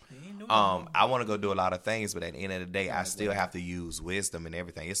 her. I want to go do a lot of things, but at the end of the day, I still have to use wisdom and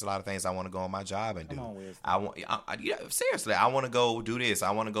everything. It's a lot of things I want to go on my job and do. on, wisdom. Seriously, I want to go do this.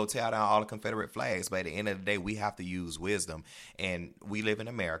 I want to go tear down all the Confederate flags. But at the end of the day, we have to use wisdom. And we live in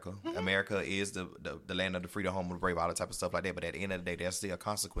America. America is the land of the free, the home of the brave, all that type of stuff like that. But at the end of the day, there's still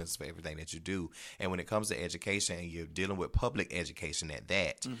consequences for everything that you do. And when it comes to education, and you're dealing with public education at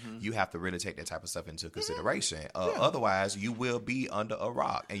that, you have to really take that type of stuff into consideration. Otherwise, you will be under a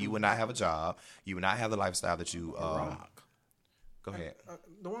rock, and you will not have a job. You will not have the lifestyle that you. Go ahead.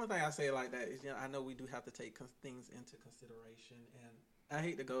 The one thing I say like that is, I know we do have to take things into consideration, and I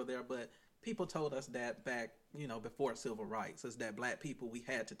hate to go there, but people told us that back, before civil rights, is that black people, we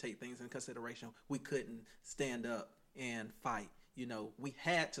had to take things in consideration. We couldn't stand up and fight. We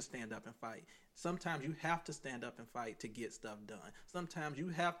had to stand up and fight. Sometimes you have to stand up and fight to get stuff done. Sometimes you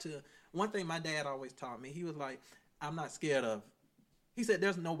have to. One thing my dad always taught me, he was like, I'm not scared of. He said,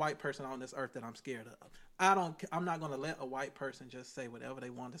 there's no white person on this earth that I'm scared of. I'm not going to let a white person just say whatever they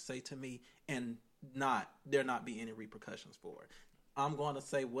want to say to me and there not be any repercussions for it. I'm going to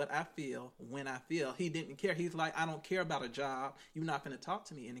say what I feel when I feel. He didn't care. He's like, I don't care about a job. You're not going to talk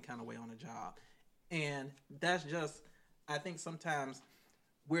to me any kind of way on a job. And that's just, I think sometimes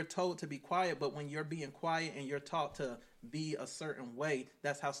we're told to be quiet, but when you're being quiet and you're taught to be a certain way,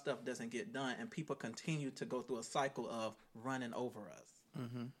 that's how stuff doesn't get done. And people continue to go through a cycle of running over us.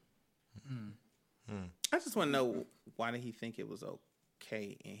 I just want to know, why did he think it was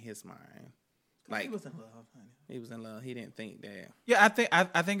okay in his mind? Like He was in love, honey. he was in love. He didn't think that. Yeah,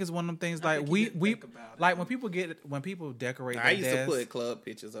 I think it's one of them things I like think he we didn't think about it. like when people decorate I their used to desks, put club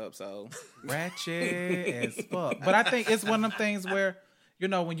pictures up, so ratchet as fuck. But I think it's one of them things where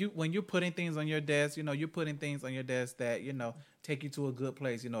when you're putting things on your desk, you're putting things on your desk that take you to a good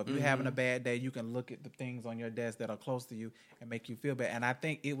place. If you're having a bad day, you can look at the things on your desk that are close to you and make you feel bad. And I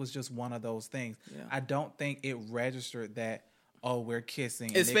think it was just one of those things. Yeah. I don't think it registered that, oh, we're kissing.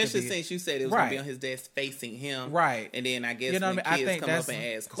 And it could especially be- since you said it was Right. gonna be on his desk facing him, Right. And then I guess You know when what I mean? kids come up and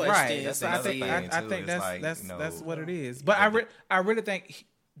ask questions, Right. That's So I another think thing, I too. think It's that's like, that's what it is. But I really think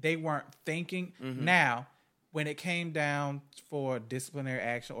they weren't thinking. Mm-hmm. Now, when it came down for disciplinary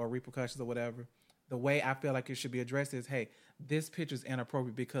action or repercussions or whatever, the way I feel like it should be addressed is, hey, this picture is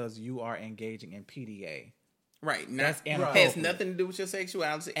inappropriate because you are engaging in PDA. right? That's Has inappropriate. nothing to do with your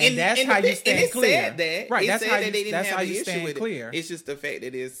sexuality, And that's how you stand it clear. Said that. Right, It that's said how that you- they didn't that's have how an you issue stand with clear. It. It's just the fact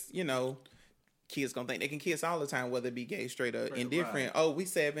that it's kids gonna think they can kiss all the time, whether it be gay, straight, or indifferent. right. Oh, we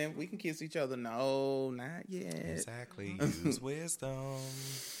 7, we can kiss each other. No, not yet. Exactly. Use wisdom.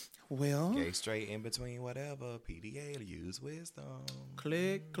 Well, Gay, straight, in between, whatever. PDA, use wisdom.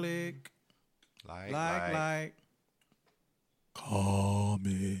 Click, click, Like.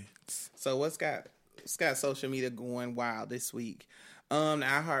 comments. so what's got social media going wild this week? The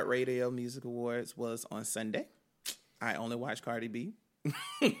iHeartRadio Music Awards was on Sunday. I only watched Cardi B.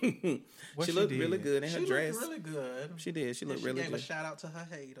 What she she looked did? really good in her She dress. looked really good. She did. She And looked really gave good. a shout out to her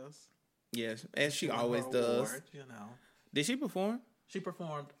haters. Yeah, as she won always her does. award, you know. Did she perform? She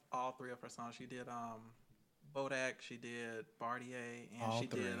performed all three of her songs. She did Bodak, she did Bartier, and All she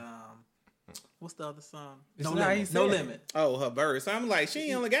three. did what's the other song? It's No not how you Limit. say No it. Limit. Oh, her verse. I'm like,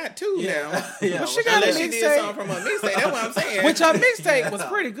 she only got two Yeah. now. Yeah, Well, she got a unless she did mixtape. something from her mixtape. That's what I'm saying. Which her mixtape was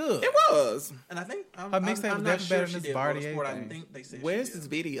pretty good. it was. And I think Her mixtape was I'm not definitely sure better she than this did Bartier Motorsport. I thing. think they said Where's she this did.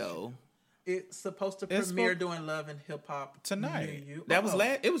 video? It's supposed to It's premiere supposed- doing Love and Hip Hop Tonight. New York. That was Oh.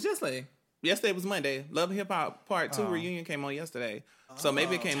 last. It was yesterday. Yesterday was Monday. Love and Hip Hop Part 2 Oh. reunion came on yesterday. So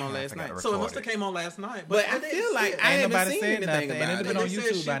maybe it came on last forgot night. to So it record must have it. came on last night. But I they feel said- like I Ain't haven't nobody seen said anything nothing, and about it's it. been on They said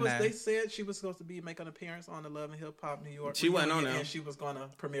YouTube she by was. now. They said she was supposed to be making an appearance on the Love and Hip Hop New York. She wasn't on reunion, there. and she was going to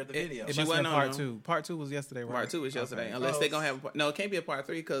premiere the It video. must She have wasn't been on part there. 2. Part 2 was yesterday, right? Part 2 is yesterday. Okay. Unless Oh, they're gonna have no, it can't be a part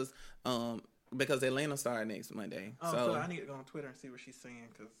 3 because Atlanta started next Monday. Oh, so so I need to go on Twitter and see what she's saying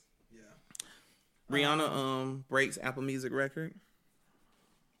because yeah. Rihanna breaks Apple Music record.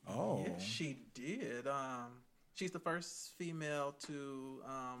 Oh. Yeah, she did. She's the first female to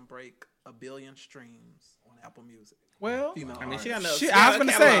break 1 billion streams on Apple Music. Well, Female I mean, she artist. got enough. She- she I got was a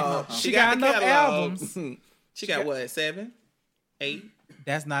gonna say, catalog. she got the enough catalog. albums. She got got- what? 7, 8.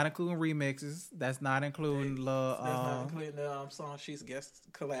 that's not including remixes. That's not including That's not including the song she's guest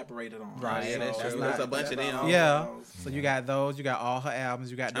collaborated on. Right, yeah, that's that's true. not- There's a bunch of them. Yeah. So you got those. You got all her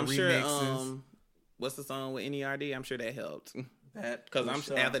albums. You got the I'm remixes. sure. What's the song with NERD? I'm sure that helped That because I'm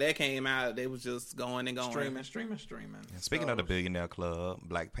pushed, after that came out, they was just going and going. streaming. Speaking of the Billionaire Club,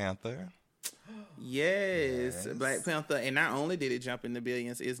 Black Panther. Yes, Black Panther, and not only did it jump in the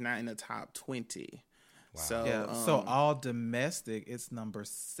billions, it's not in the top 20. Wow. So Yeah. So all domestic, it's number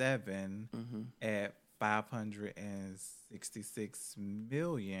 7 at 566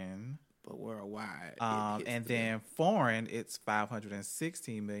 million. but worldwide, it hits And the then foreign, it's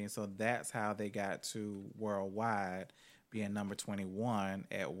 516 million. So that's how they got to worldwide being number 21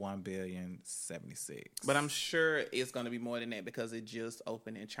 at 1,000,000,076. But I'm sure it's going to be more than that because it just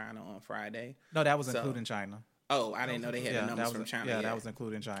opened in China on Friday. no, that was So- including China. Oh, I didn't know they had the numbers that was from China. yeah, yet. that was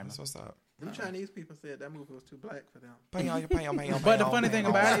including China. That's what's up. Them Chinese people said that movie was too black for them. But the funny thing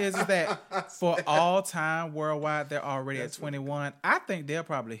about it is that for all time worldwide, they're already at 21. I think they'll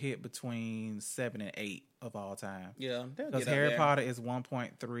probably hit between 7 and 8 of all time. Yeah, they'll Because get up Harry there. Potter is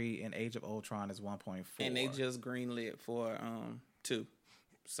 1.3 and Age of Ultron is 1.4. and they just greenlit for 2,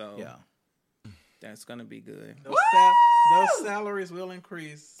 so yeah. that's gonna be good. Those salaries will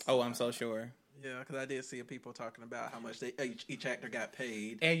increase. Oh, I'm so sure. Yeah, because I did see people talking about how much each actor got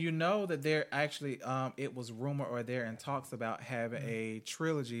paid. And you know that they're actually, it was rumored or they're in talks about having a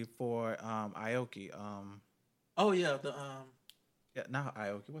trilogy for Aoki. Oh yeah, the Yeah, not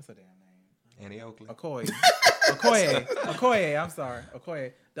Aoki. What's her damn name? Annie Oakley. Okoye. Okoye. I'm sorry.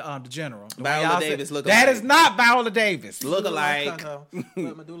 Okoye. The general. The one Viola y'all Davis said- look That alike. is not Viola Davis. Look alike.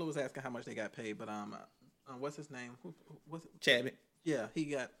 But Medulla was asking how much they got paid, but what's his name? What's Chadwick. Yeah, he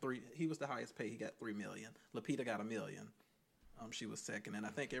got 3. He was the highest paid. He got $3 million. Lupita got $1 million. She was second, and I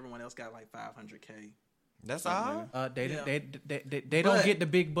think everyone else got like $500K. That's all? They Yeah. don't But- get the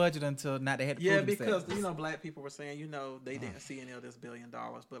big budget until now they had to Yeah, prove because themselves. black people were saying they didn't see any of this $1 billion,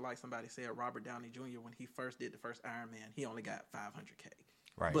 but like somebody said, Robert Downey Jr. when he first did the first Iron Man, he only got $500K.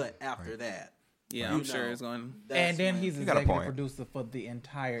 Right. But after that, Yeah, you I'm sure know, it's going. that's And then when- he's You got a executive point. producer for the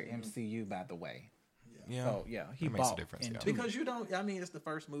entire MCU, by the way. Yeah. So yeah, he That makes a bought difference, into yeah. because you don't. I mean, it's the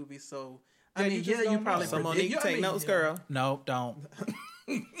first movie, so Yeah, I you mean, just you don't probably know. So predict- Monique, you- I take mean, notes, yeah. girl. No, don't.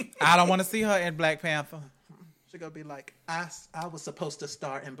 I don't want to see her in Black Panther. She gonna be like, I was supposed to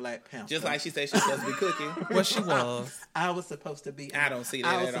star in Black Panther, Just like she said she's supposed to be cooking. Well, she was. I was supposed to be. I don't see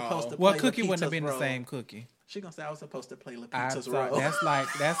that I was at all. supposed to Well, play Cookie wouldn't have Lupita's been the role. same Cookie. She gonna say I was supposed to play I'm Lupita's sorry. role. That's like.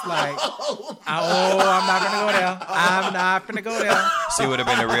 I'm not gonna go there. I'm not gonna go there. She would have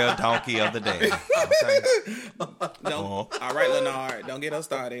been the real donkey of the day. Okay. Don't. All right, Leonard. Don't get us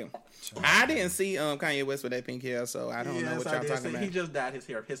started. I didn't see Kanye West with that pink hair, so I don't know Yes, what I y'all did talking see- about. He just dyed his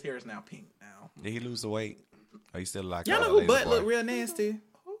hair. His hair is now pink now. Did he lose the weight? Are you still like Y'all know who butt look real nasty?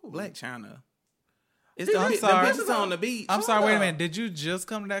 Black China. It's I'm the sorry. pictures on the beach. I'm sorry. Wait a minute. Did you just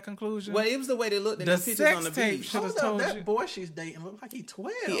come to that conclusion? Well, it was the way they looked in The the pictures sex on the tape beach. should have Hold up, told that you. boy she's dating look like he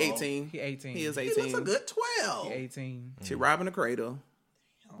 12. He 18. He 18. He is He 18. looks a good 12. He 18. She robbing the cradle.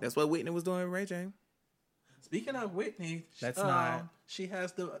 That's what Whitney was doing with Ray J. Speaking of Whitney, That's not- She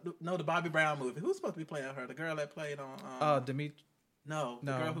has the Bobby Brown movie. Who's supposed to be playing her? The girl that played on. Dimitri. No,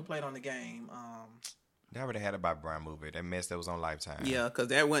 the no. girl who played on the game. They already had a Bob Brown movie. That mess that was on Lifetime. Yeah, because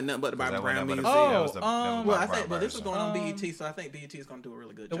that wasn't nothing but the Bobby That Brown wasn't music. nothing but Oh, that was the well, Well, I Bob think, Brown but this is version. going on BET, so I think BET is going to do a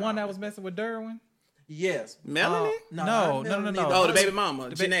really good The job. one that was messing with Derwin? Yes. Melanie? No. not Melanie, Oh, the baby mama,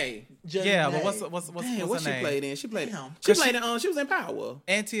 Janae. Yeah, but Janae. what's Damn, her what she name? played in? She played. Damn. She played in. She was in Power.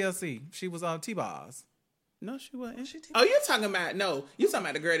 And TLC. She was on T-Boz. No, she wasn't. Oh, you're talking about you talking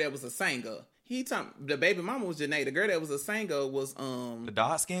about the girl that was a singer. He talking the baby mama was Janae. The girl that was a singer was The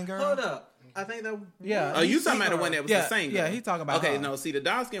dark skin girl. Hold up. I think that. Yeah. Oh, you talking about the one that was Yeah, a singer? yeah, he talking about Okay, her. no, see the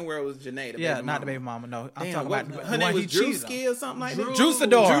dark skin girl was Janae. The Yeah, baby not the mama. baby mama. No, I'm Damn, talking what, about the her name one was he cheated on. Drewski or something like that.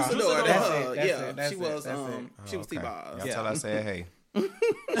 Drewsadora. Drewsadora. That's Her, it, yeah, that's she it, was. that's it. She was T-Boz. Until I said, hey.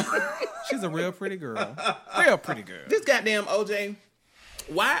 She's a real pretty girl. Real pretty girl. This goddamn OJ.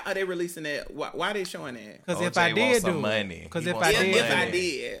 Why are they releasing that? Why are they showing that? Because if OJ I wants did some do money. it, because He if wants I some did, If I money.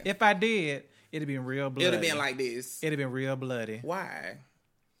 did, if I did, it'd have been real bloody. it would have been like this. it'd have been real bloody. Why?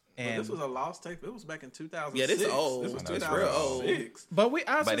 And This was a lost tape. It was back in 2006. Yeah, this is old. This was It's real old. 2006. but we,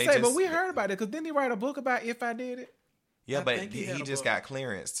 I was But gonna they say, but just- we heard about it because didn't he write a book about if I did it? Yeah, I but think he he had a just book. got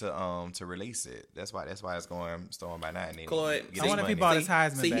clearance to release it. That's why it's going storm by night. And then Chloe, get I his wonder if he money. bought his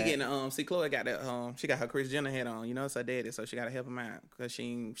Heisman See, he back. getting see Chloe got that she got her Kris Jenner head on. You know it's her daddy, so she got to help him out because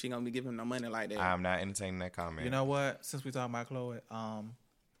she gonna be giving him no money like that. I'm not entertaining that comment. You know what? Since we talking about Chloe, you know,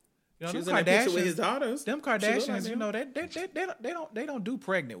 she them was in that picture with Kardashians, his daughters. them She look like Kardashians, you them. know, they don't do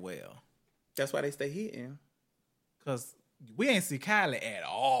pregnant well That's why they stay hitting. because we ain't see Kylie at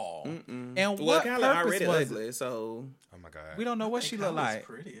all. And Well, what Kylie purpose already was it? ugly, so Oh my god. We don't know what she looked like.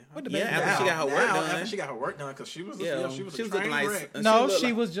 Pretty. What the Yeah, baby after she got her work Now, done. After she got her work done, because she was, yeah, she was a looking train like wreck. No, looked she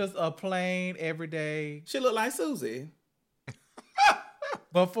like- was just a plain everyday She looked like Susie.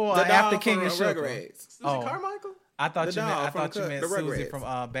 before The or after doll Kenya from Sugar. Rugrats. Susie Oh. Carmichael? I thought The you meant doll I from thought you the meant Rugrats. Susie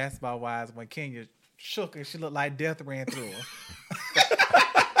from Basketball Wives when Kenya shook her. She looked like death ran through her.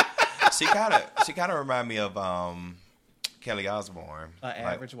 She kind of remind me of Kelly Osbourne. An Like,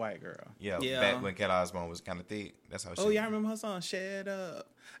 average white girl. Yeah, Yeah. back when Kelly Osbourne was kind of thick. That's how she. Oh yeah, I remember her song "Shut Up."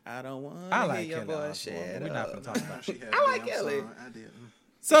 I don't want I to like hear your Kelly voice. Osbourne, but Shut we're not up. gonna talk about She it. had I a like damn Kelly. song. I didn't.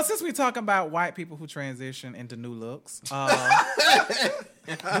 So since we're talking about white people who transition into new looks, I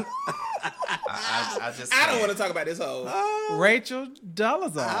just. I don't want to talk about this whole. Rachel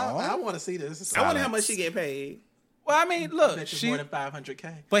Dolezal. I want to see this. I wonder how much she get paid. Well, I mean, look, Bet you she. more than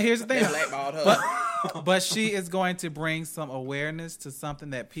 500K. But here's the They thing. blackballed her. But she is going to bring some awareness to something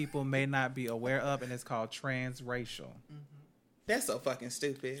that people may not be aware of, and it's called transracial. That's so fucking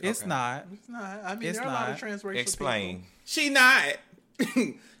stupid. It's not. It's not. I mean, It's there are a lot not. of transracial Explain. She not.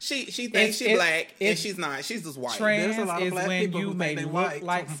 she thinks she's black and it's- she's not. She's just white. Trans There's a lot of is black when people you who may think look they white.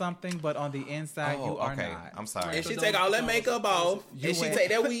 like something, but on the inside you are okay. not. I'm sorry. And she So take don't- all that don't- makeup off, You and she went- take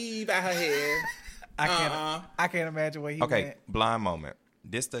that weave out her hair. I can't imagine what he Okay, meant. blind moment.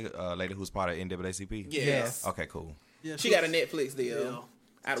 This the lady who's part of NAACP. Yes. Okay, cool. Yeah, She got a Netflix deal. Yeah.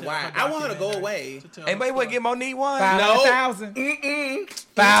 Out of Tell why? her I want her to go documentary away. to tell Anybody her want to story. get Monique one? 500,000.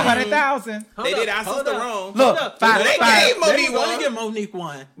 500,000. They did our Hold sister up. wrong. Look, up. five, They five. gave Monique They gonna one, give Monique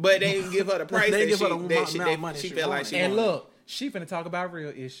one. but they didn't give her the price They that give her the she amount of money she she felt like wanted. she And wanted. look, she finna talk about real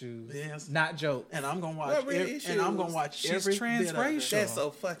issues. Yes. Not jokes. And I'm gonna watch. What real And I'm gonna issues? watch She's every bit of it. transracial. That's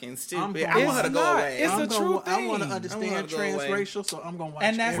so fucking stupid. going- I want her to It's go not. away. It's I'm a gonna- true I want to thing. I want her understand to go away. transracial, so I'm gonna watch.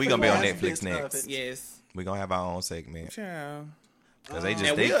 And that's every We gonna be on last Netflix bit of next. it. Yes. We're gonna have our own segment. Child. Because they just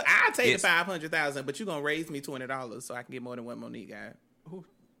And think I'll take the it's- 500,000, but you gonna raise me $20 so I can get more than what Monique got.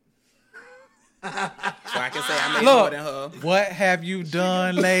 So I can say I made more Look, than her. what have you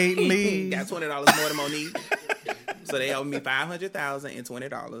done lately? Got $20 more than Monique. So they owe me 500,000 and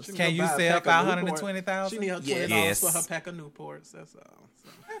 $20. Can you Buy a sell pack of Newport. 520,000? She need her $20 Yes. for her pack of Newports. That's all. So,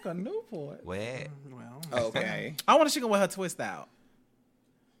 Like a Newport. What? well, Okay. I wonder if she can wear her twist out.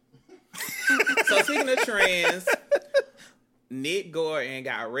 So speaking of trends, Nick Gordon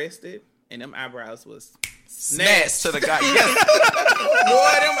got arrested, and them eyebrows was Snatch to the guy. Yes.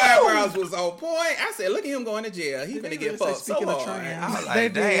 Boy, them eyebrows was on point. I said, look at him going to jail. He Did finna they get really say, fucked so speaking of hard. trends? I was They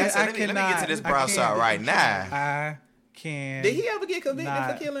like, dang. I did. said, I let me get cannot- to this I brow can't shot do right now. I can. Did he ever get convicted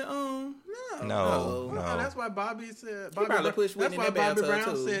Not- for killing? No. well, that's why Bobby said. probably Bobby, pushed that's Whitney why in that Bobby bathtub,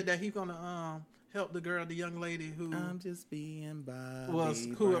 Brown too. said that he's gonna help the girl, the young lady who I'm just being Bobby was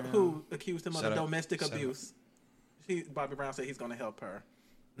Brown. who accused him Shut of up. domestic Shut up. abuse. Bobby Brown said he's gonna help her.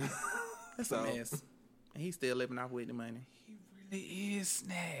 That's a mess. And he's still living off Whitney money. He is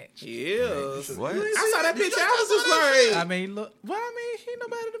snatched. He is. What? I saw that picture. I was just like, I mean, look. Well, I mean, he no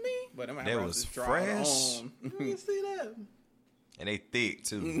better than me. but them That eyebrows was just dried fresh. on. You didn't see that? And they thick,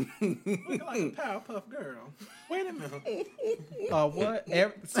 too. Looking like a Powerpuff Girl. Wait a minute. What?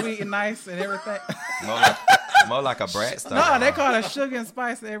 Sweet and nice and everything. More like a brat star. No, they call it sugar and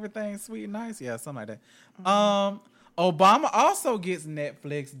spice and everything sweet and nice. Yeah, something like that. Obama also gets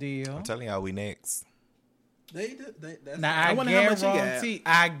Netflix deal. I'm telling y'all, we next. They did. That's Now I wonder how much he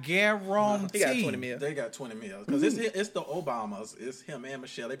got. guarantee. He got 20 mil. They got 20 mil because it's the Obamas. It's him and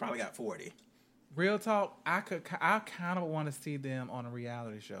Michelle. They probably got 40. Real talk, I kind of want to see them on a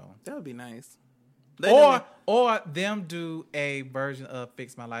reality show, That would be nice. or them do a version of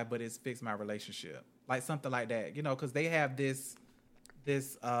Fix My Life, but it's Fix My Relationship, like something like that, you know, because they have this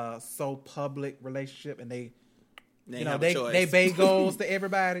so public relationship, and they beg goals to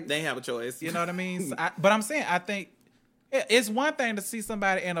everybody. They have a choice. You know what I mean? So but I'm saying, I think it's one thing to see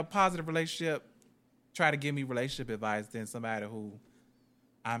somebody in a positive relationship try to give me relationship advice than somebody who,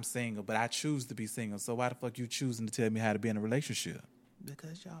 I'm single, but I choose to be single. So why the fuck you choosing to tell me how to be in a relationship?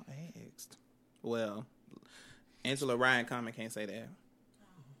 Because y'all asked. Well, Angela Ryan comment can't say that.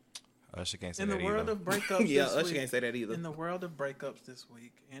 Usher can't say In that the world either. of breakups, Yeah, this Usher week, can't say that either. In the world of breakups this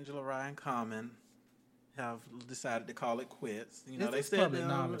week, Angela Ryan Common have decided to call it quits. You know, they said public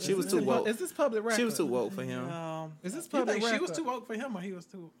knowledge? She was too woke. Is this public record? She was too woke for him. Is this you public think she record? was too woke for him, or he was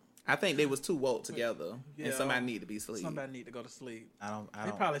too? I think they was too woke together, Yeah. and somebody need to be asleep. Somebody need to go to sleep. I don't.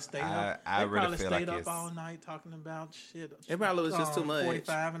 They probably stayed up. I They really probably feel stayed like up it's- all night talking about shit. It probably was just too much.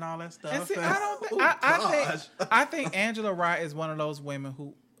 45 and all that stuff. And see, I don't think. I think Angela Rye is one of those women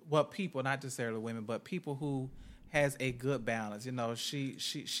who, well, people, not necessarily women, but people who has a good balance. You know, she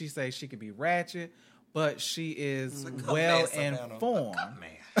says she could be ratchet, but she is well informed.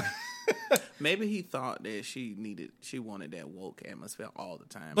 Maybe he thought that she wanted that woke atmosphere all the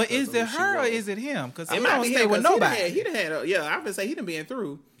time. But because is of it who she her or was. is it him? Because he It might don't be stay him, with 'cause nobody. He done had yeah, I would say he done been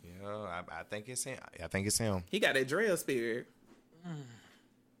through. Yeah, I think it's him. I think it's him. He got that drill spirit.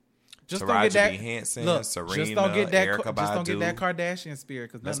 Just Taraji don't get that. B. Henson, Look, Serena, just don't get that. Erykah Just don't get Badu. that Kardashian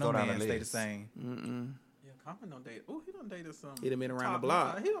spirit because Let's none of go them down men the stay the list. same. Yeah, Common don't date. Oh, he done dated some. He done been around the top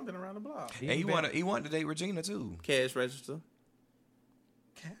block. guy. He done been around the block. And he wanted to date Regina too. Cash register.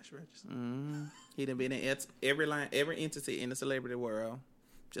 Cash register. He done been in every entity in the celebrity world.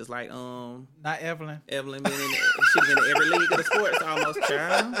 Just like Not Evelyn. Evelyn been in she been in every league of the sports almost,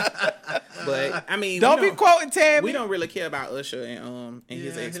 child. But I mean, Don't be quoting Tammy. we don't really care about Usher and his Yeah,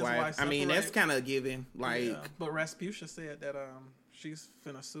 his ex-wife. wife I mean, that's separated. kind of given. Like, Yeah. But Rasputia said that she's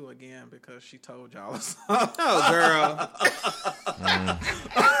finna sue again because she told y'all. oh girl,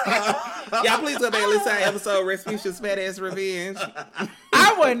 y'all please go back and listen to that episode Resputia's Fat Ass Revenge.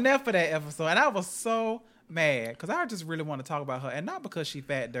 I wasn't there for that episode, and I was so mad because I just really want to talk about her, and not because she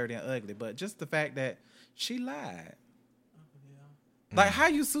fat, dirty, and ugly, but just the fact that she lied. Like, how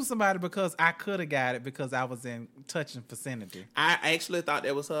you sue somebody because I could have got it because I was in touching vicinity? I actually thought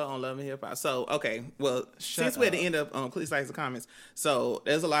that was her on Love and Hip Hop. So, okay, well, since we're at the end of Please Like the Comments, so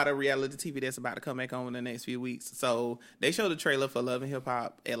there's a lot of reality TV that's about to come back on in the next few weeks. So they showed the trailer for Love and Hip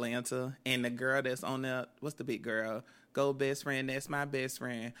Hop Atlanta, and the girl that's on there, what's the big girl? Go Best Friend, that's my best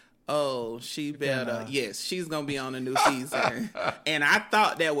friend. Oh, she better. Yes, she's going to be on the new season. And I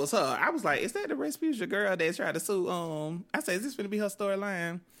thought that was her. I was like, is that the Rasputia girl that tried to sue? I said, is this going to be her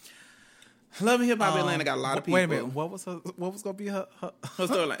storyline? Love and Hip Hop Atlanta got a lot of people. Wait a minute, what was gonna be her Her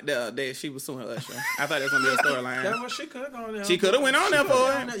storyline, that she was suing Usher. I thought that was going to be her storyline. That's what she could go on there. She could have went on there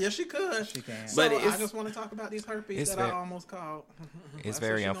for it. Yeah, she could. She can. So But I it's- just want to talk about these herpes It's that very- I almost caught. It's That's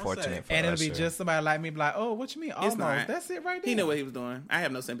very what she gonna unfortunate for And it'll be Usher. just somebody like me, be like, "Oh, what you mean? Almost? not. That's it right there." He knew what he was doing. I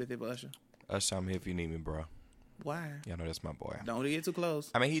have no sympathy for Usher. Usher, I'm here if you need me, bro. Why? Y'all know that's my boy. Don't get too close.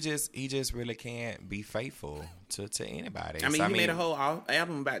 I mean, he just really can't be faithful to anybody. I mean, So, he made a whole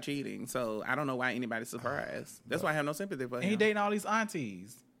album about cheating, so I don't know why anybody's surprised. That's why I have no sympathy for him. And he dating all these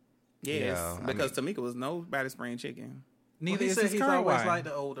aunties. Yes, Yeah, I because Tamika was nobody's spring chicken. Neither He is said his he's current always wife. like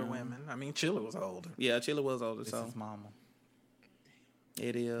the older women. I mean, Chilla was older. Yeah, Chilla was older, This so is mama.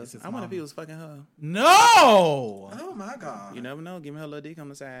 it is. his I wonder if mama. he was fucking her. No. Oh my God! You never know. Give me her little dick on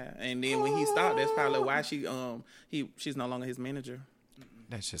the side, and then when he stopped, that's probably why she's no longer his manager.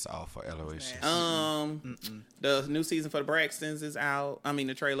 That's just awful, Eloise. The new season for the Braxtons is out. I mean,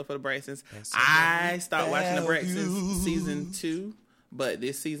 the trailer for the Braxtons. That's I stopped watching the values. Braxtons season 2, but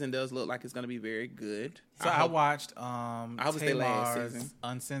this season does look like it's going to be very good. So I hope- watched hope it's their last Tamar's season.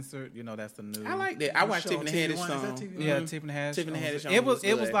 Uncensored. You know, that's the new. I liked it. I watched show on Tiffany TV1, Haddish is that song. TV1? Yeah, Mhm. Tiffany Haddish. Tiffany Haddish It on was.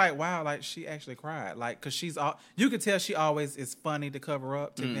 It was good. like wow, like she actually cried, like because she's all. You could tell she always is funny to cover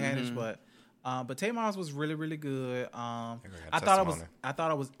up Tiffany Haddish, but Tamar's was really really good. I got thought it was. testimony. I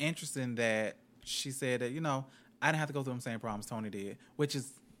thought it was interesting that she said that I didn't have to go through the same problems Tony did, which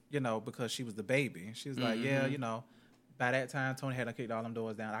is because she was the baby. She was like, yeah, by that time Tony had kicked all them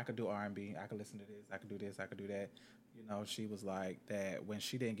doors down. I could do R&B. I could listen to this. I could do this. I could do that. She was like that when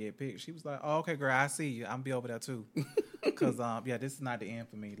she didn't get picked. She was like, "Oh, okay, girl, I see you. I'm be over there too." Because this is not the end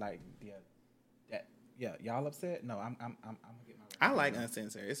for me. Like, y'all upset? No, I'm gonna get my rest. I like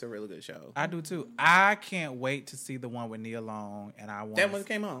Uncensored. It's a really good show. I do too. I can't wait to see the one with Nia Long, and I want That one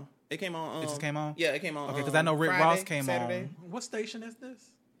came on. It came on. It just came on? Yeah, it came on. Okay, because I know Rick Friday, Ross came Saturday. on. What station is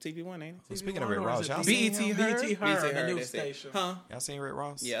this? TV1, ain't Well, speaking of TV1 Rick or Ross, is it y'all BET seen him? Heard? BET it? Heard, BT the new that's it. station. Huh? Y'all seen Rick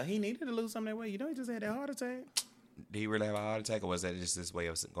Ross? Yeah, he needed to lose some of that weight. You know, he just had that heart attack. Did he really have a heart attack, or was that just this way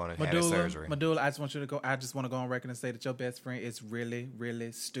of going to have his surgery? Medulla, I just want you to go. I just want to go on record and say that your best friend is really,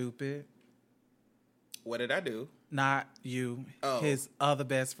 really stupid. What did I do? Not you, Oh. his other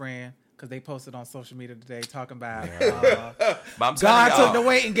best friend, because they posted on social media today talking about But I'm telling God y'all, took the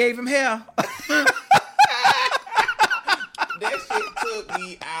weight and gave him hair. That shit took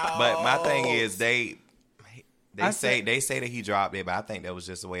me out. But my thing is, they I say that he dropped it, but I think that was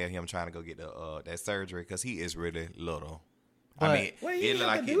just a way of him trying to go get the that surgery because he is really little. But- I mean, Well, he it didn't look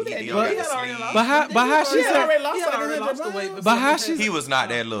have like to do that. he But don't he got had the already sleeve. But how she He had said? already lost He like had already 100 lost the weight. pounds. But how he she's- He was not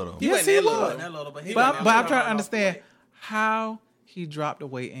that little. He Yes, wasn't he that was. little. wasn't that little, but he But wasn't I'm that trying to little. understand how he dropped the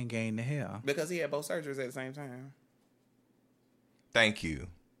weight and gained the hair. Because he had both surgeries at the same time. Thank you.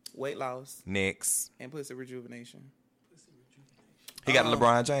 Weight loss Next, and pussy rejuvenation. he got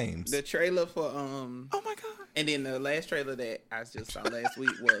LeBron James. The trailer for Oh my god! and then the last trailer that I just saw last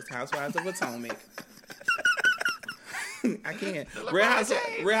week was Housewives of Potomac. I can't. Real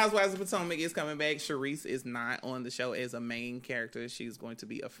Housewives of Potomac is coming back. Sharice is not on the show as a main character. She's going to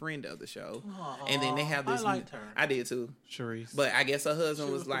be a friend of the show. And then they have I this. liked her. I did too. Sharice. But I guess her husband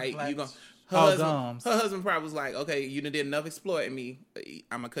She was was like, black. "You gonna." Gums. Her husband probably was like, "Okay, you done did enough exploiting me.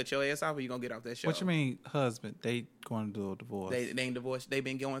 I'm gonna cut your ass off, or you gonna get off that show." What you mean, husband? They going to do a divorce? They ain't divorced. They've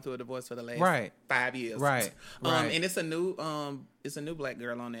been going through a divorce for the last Right. 5 years. Right. Right. And it's a new black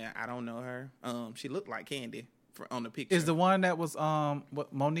girl on there. I don't know her. She looked like Candy on the picture. Is the one that was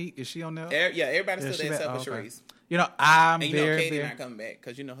what Monique? Is she on there? Yeah, everybody Yeah, still she there back- except for okay. Sharice. You know, I'm And you know very, Katie very. not coming back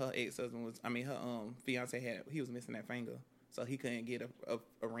because you know her ex-husband was. I mean, her fiance he was missing that finger, so he couldn't get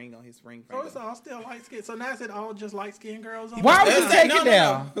a ring on his ring So finger. it's all still light skin. So now is it all just light skinned girls? On Why there? would you take it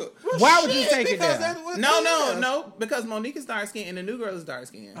down? No. Why would you Shit, take it because down? that's what No, it is. no, because Monique is dark skinned and the new girl is dark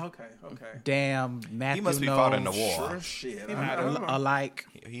skinned. Okay. Damn, Matthew He must be knows fought in the war. Sure shit. alike.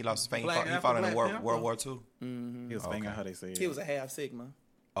 He lost his finger. Black He Apple, fought in the Black war, Panther. World War II. He was fingering how they say it. He was a half Sigma.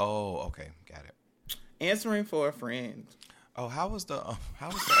 Oh, okay, got it. Answering for a friend. Oh, how was the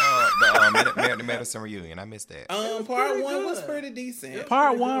medicine reunion? I missed that. Part pretty one was good. pretty decent. Part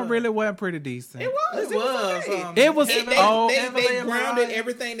pretty one good. really wasn't pretty decent. It was. It was. okay. It was. They, oh, they and grounded Mariah.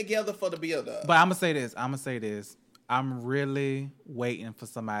 everything together for the build up. but I'm gonna say this. I'm really waiting for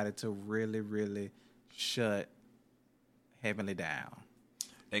somebody to really shut Heavenly down.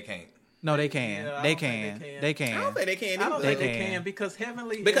 They can't. No, they can. Yeah, I they don't can. think they can. They I can. don't think they can I don't either. think They they can. can because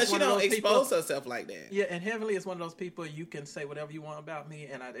Heavenly Because is she one of don't those expose people, herself like that. Yeah, and Heavenly is one of those people you can say whatever you want about me,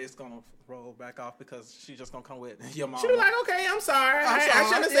 and it's gonna roll back off because she's just gonna come with your mom. She was like, "Okay, I'm sorry. I'm I sorry.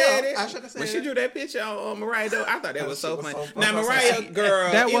 shouldn't have Yeah, said it." I shouldn't have When said she it. drew that picture on Mariah, though, I thought that was so shit was funny. so Now funny. Mariah,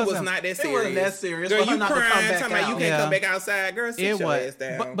 girl, That it was wasn't- not that it serious. wasn't that serious Girl, for her you not to come crying, back talking about you out. can't Yeah. come back outside. Girl, sit It your was. ass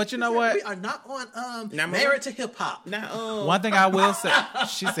down. But you know what? We are not on Now, married to hip hop. now, One thing I will say,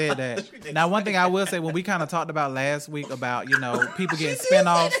 she said that. Now, one thing I will say, when we kind of talked about last week about, people getting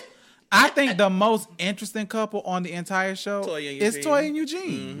spinoffs, I think the most interesting couple on the entire show Toya and is Eugene. Toya and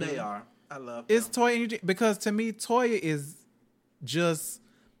Eugene. They are. I love. It's them. Toya and Eugene because to me, Toya is just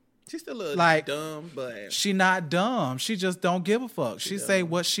she's still a little like- dumb, but she not dumb. She just don't give a fuck. She say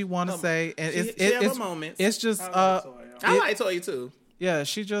what she want to say, and she have her moments. it's just I like Toya. I like Toya too. yeah.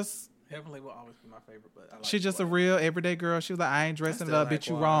 She just Heavenly will always be my favorite, but I like she just a Toya. real everyday girl. She was like, I ain't dressing it still up, like bitch.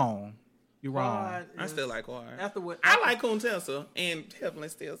 You Quad. wrong. You wrong. Quad I is- still like Quad. After what I like Kuntessa, and Heavenly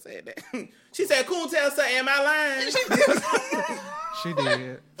still said that. She said, "Kuntessa, am I lying?" She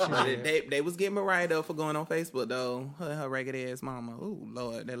did. She But did. they was getting Mariah though for going on Facebook though. Her ragged ass mama. Ooh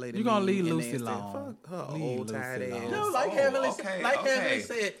Lord, that lady. You gonna mean leave and Lucy nasty. alone. Fuck her Leave old Lucy tired alone. ass. No, like Oh, Heavenly, okay, like okay. Heavenly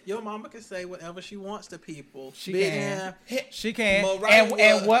said, your mama can say whatever she wants to people. She Big can. and- She can. Mariah And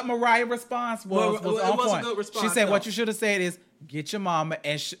was- what Mariah's response was Well, it on was a point. good response, She said, though. "What you should have said is get your mama."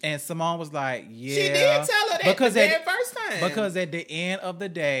 And Simone was like, "Yeah." She did tell her that because the very at, first time. because at the end of the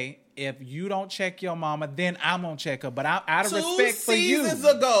day, if you don't check your mama, then I'm gonna check her. But out of 2 respect for you, seasons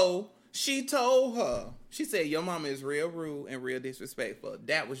ago, she told her. She said, "Your mama is real rude and real disrespectful."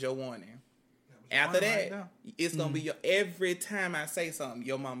 That was your warning. After warning that, right there. it's gonna be your every time I say something,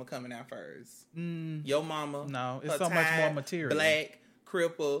 your mama coming out first. Your mama, No, it's her so much more tired, material. Black,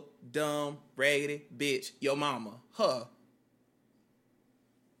 crippled, dumb, raggedy bitch. Your mama, her,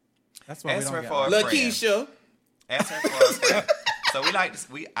 that's why we Answer don't it get for along. a Lakeisha. Answering for us. So we like this.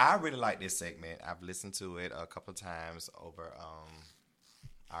 I really like this segment. I've listened to it a couple of times over.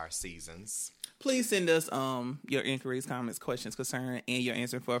 our seasons. Please send us your inquiries, comments, questions, concern, and your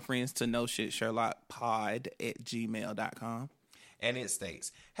answer for our friends to noshitsherlockpod@gmail.com. And it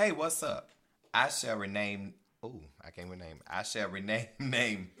states, "Hey, what's up? I shall rename. Oh, I can't rename. I shall rename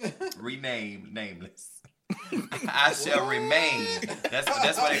nameless. I shall remain. That's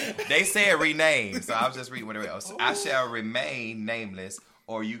what they said. Rename. So I was just reading whatever else. I shall remain nameless,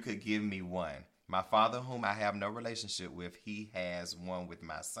 or you could give me one. My father, whom I have no relationship with, he has one with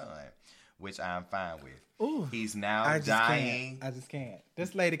my son, which I am fine with. Ooh, He's now I just dying. Can't. I just can't.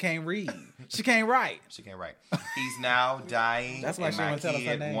 This lady can't read. She can't write. She can't write. He's now dying. That's why and she my won't tell us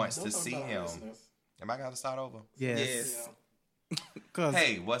her kid name. wants Don't to talk see about our him. listeners. Am I gonna start over? Yes. Yes. Cause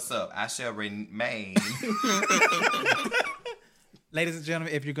Hey, what's up? I shall remain. ladies and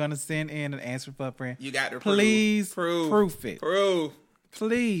gentlemen, if you're gonna send in an answer for a friend, You got to please prove proof it. Proof.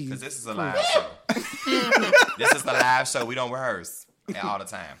 Please. Because this is a live show. This is the live show. We don't rehearse all the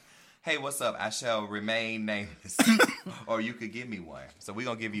time. Hey, what's up? I shall remain nameless. Or you could give me one. So we're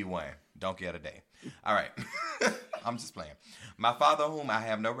going to give you one. Donkey of the day. All right. I'm just playing. My father, whom I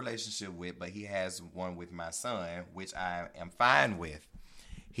have no relationship with, but he has one with my son, which I am fine with.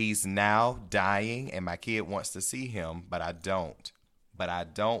 He's now dying, and my kid wants to see him, but I don't. But I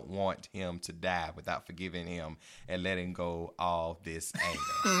don't want him to die without forgiving him and letting go all this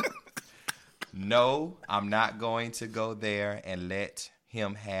anger. No, I'm not going to go there and let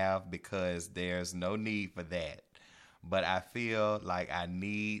him have, because there's no need for that. But I feel like I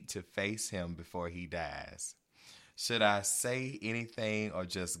need to face him before he dies. Should I say anything or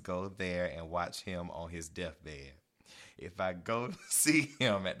just go there and watch him on his deathbed? If I go see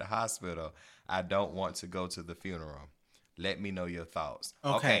him at the hospital, I don't want to go to the funeral. Let me know your thoughts.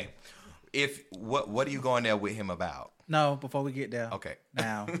 Okay. If what are you going there with him about? No, before we get there. Okay.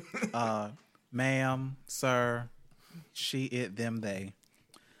 Now, ma'am, sir, she, it, them, they.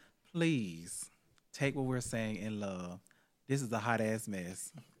 Please take what we're saying in love. This is a hot ass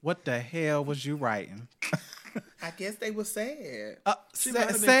mess. What the hell was you writing? I guess they were sad. She might have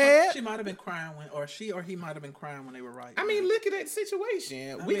been, Sad? she might have been crying when, or she or he might have been crying when they were writing. I mean, look at that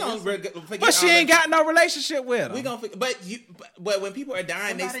situation. We mean, gonna listen- forget. But she all ain't the- got no relationship with him. We gonna, but when people are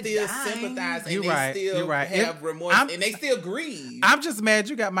dying, Somebody they still dying. sympathize and You they right, still you right. have If- remorse I'm- and they still grieve. I'm just mad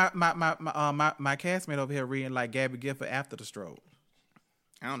you got my castmate over here reading like Gabby Gifford after the stroke.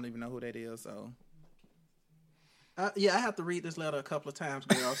 I don't even know who that is. So yeah, I have to read this letter a couple of times,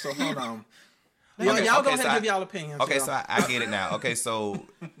 girl. So hold on. Okay, y'all go okay, ahead so and I- give y'all opinions. Okay, y'all. so I get it now. Okay, so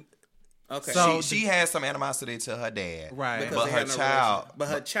okay, So- she has some animosity to her dad, Right. Because But they her have no child relationship. But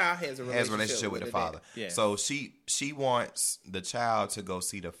her child has a has a relationship with the her father. dad. Yeah. So she wants the child to go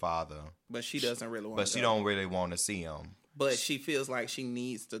see the father, But she doesn't really want. but she don't really want to see him. But she feels like she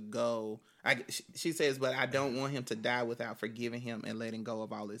needs to go. She says, but I don't want him to die without forgiving him and letting go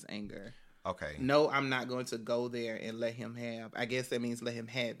of all his anger. Okay. No, I'm not going to go there and let him have. I guess that means let him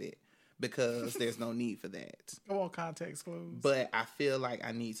have it because there's no need for that. Go on context clues. But I feel like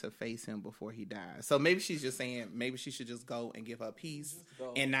I need to face him before he dies. So maybe she's just saying maybe she should just go and give her peace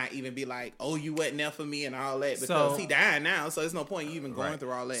and not even be like, oh, you wasn't there for me and all that because So- he died now. So there's no point you even going Right.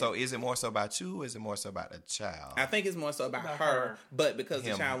 through all that. So is it more so about you, or is it more so about the child? I think it's more so about About her, her. but because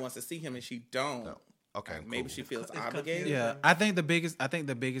Him. the child wants to see him and she don't, Okay, maybe cool. she feels It's obligated. confusing. Yeah, I think the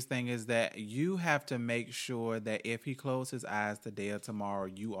biggest thing is that you have to make sure that if he closes his eyes today or tomorrow,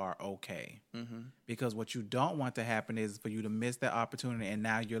 you are okay. Mm-hmm. Because what you don't want to happen is for you to miss that opportunity, and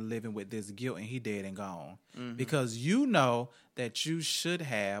now you're living with this guilt, and he dead and gone. Mm-hmm. Because you know that you should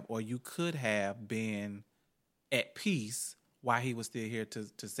have or you could have been at peace while he was still here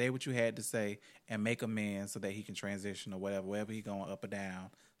to say what you had to say and make amends so that he can transition or wherever he going up or down,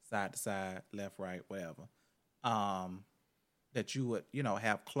 side to side, left, right, whatever. That you would,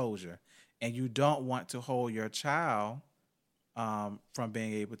 have closure. And you don't want to hold your child from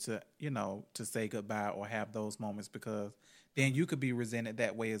being able to, to say goodbye or have those moments, because then you could be resented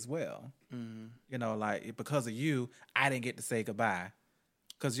that way as well. Mm-hmm. Like because of you, I didn't get to say goodbye.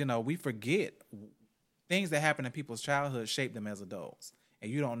 Because, we forget things that happen in people's childhood shape them as adults. And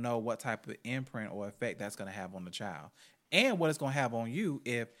you don't know what type of imprint or effect that's going to have on the child. And what it's going to have on you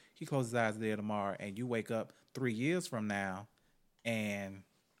if he closes his eyes today or tomorrow and you wake up 3 years from now and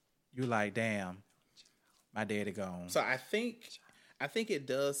you're like, damn, my daddy gone. So I think it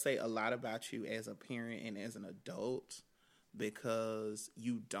does say a lot about you as a parent and as an adult, because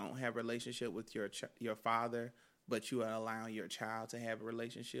you don't have a relationship with your father, but you are allowing your child to have a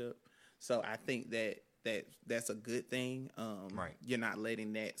relationship. So I think that's a good thing. Right. You're not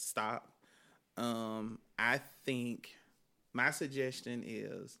letting that stop. I think my suggestion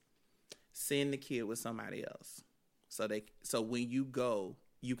is send the kid with somebody else. So when you go,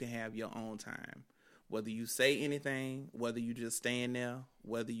 you can have your own time. Whether you say anything, whether you just stand there,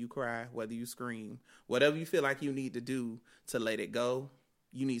 whether you cry, whether you scream, whatever you feel like you need to do to let it go,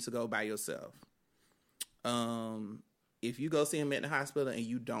 you need to go by yourself. If you go see him at the hospital and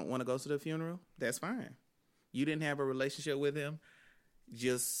you don't want to go to the funeral, that's fine. You didn't have a relationship with him.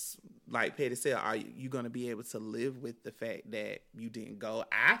 Just like Petty said, are you going to be able to live with the fact that you didn't go?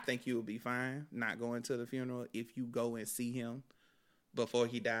 I think you will be fine not going to the funeral if you go and see him before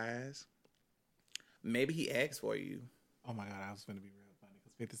he dies. Maybe he asks for you. Oh my God, I was going to be real funny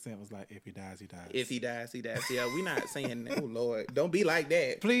because 50 Cent was like, if he dies, he dies. If he dies, he dies. Yeah, we're not saying, oh Lord, don't be like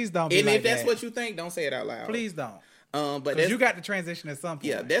that. Please don't be and like if that's that. what you think, don't say it out loud. Please don't. But Because you got to transition at some point.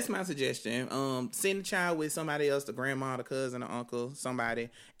 yeah, that's my suggestion. Send the child with somebody else, the grandma, the cousin, the uncle, somebody,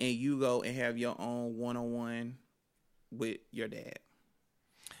 and you go and have your own one-on-one with your dad.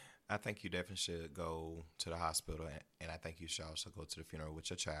 I think you definitely should go to the hospital, and I think you should also go to the funeral with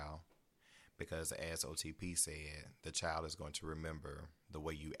your child, because as OTP said, the child is going to remember the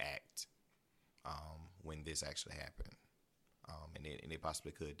way you act when this actually happened. And it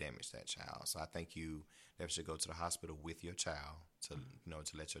possibly could damage that child. So I think you definitely should go to the hospital with your child to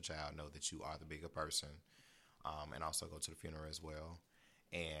to let your child know that you are the bigger person, and also go to the funeral as well.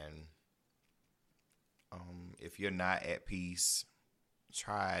 And if you're not at peace,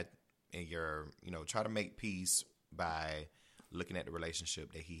 try to make peace by looking at the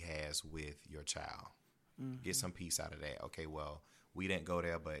relationship that he has with your child. Mm-hmm. Get some peace out of that. Okay, well, we didn't go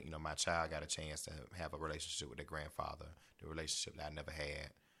there, but my child got a chance to have a relationship with their grandfather, the relationship that I never had,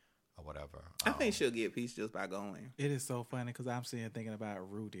 or whatever. I think she'll get peace just by going. It is so funny because I'm sitting thinking about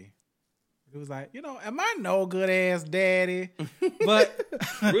Rudy. It was like, am I no good ass daddy? But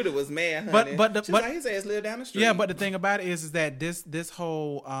Rudy was mad, honey. But like his ass lived down the street. Yeah, but the thing about it is that this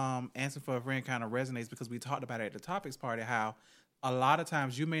whole answer for a friend kind of resonates because we talked about it at the topics party how a lot of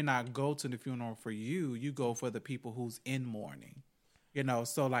times you may not go to the funeral for you go for the people who's in mourning.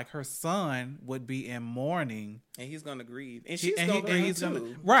 So like her son would be in mourning, and he's gonna grieve, and she's gonna grieve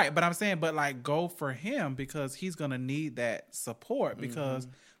too. Right, but I'm saying, but like go for him because he's gonna need that support because,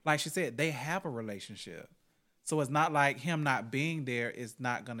 like she said, they have a relationship. So it's not like him not being there is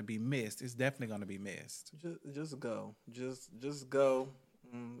not gonna be missed. It's definitely gonna be missed. Just go, just go.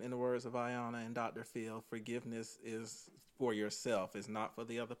 In the words of Ayanna and Dr. Phil, forgiveness is for yourself. It's not for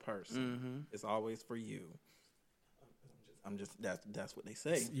the other person. Mm-hmm. It's always for you. I'm just that's what they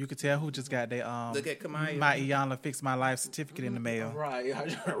say. You could tell who just got their look at Kamaya. My Iyanla Fix My Life certificate in the mail. Right.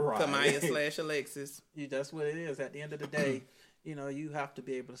 Kamaya / Alexis. That's what it is. At the end of the day, you have to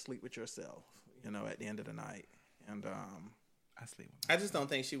be able to sleep with yourself. At the end of the night, and I sleep with myself. I just don't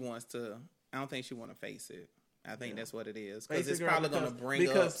think she wants to. I don't think she want to face it. I think that's what it is because it's probably going to bring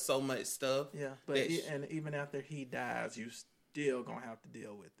up so much stuff. Yeah, but and even after he dies, you still gonna have to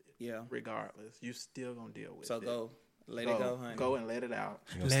deal with it. Yeah, regardless, you still gonna deal with it. So go. Let it go, honey. Go and let it out.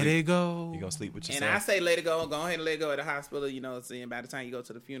 Let it go. You're going to sleep with yourself. And I say let it go. Go ahead and let it go at the hospital. And by the time you go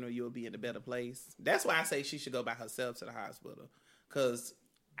to the funeral, you'll be in a better place. That's why I say she should go by herself to the hospital. Because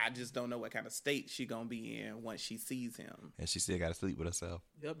I just don't know what kind of state she going to be in once she sees him. And she still got to sleep with herself.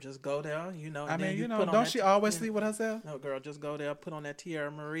 Yep, just go there. I mean, don't she always sleep with herself? No, girl, just go there. Put on that Tierra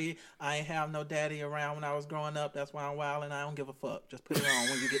Marie. I ain't have no daddy around when I was growing up. That's why I'm wild and I don't give a fuck. Just put it on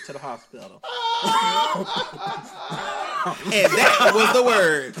when you get to the hospital. And that was the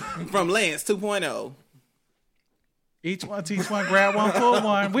word from Lance 2.0. Each one teach one, grab one, pull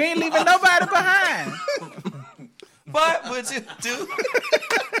one. We ain't leaving nobody behind. What would you do?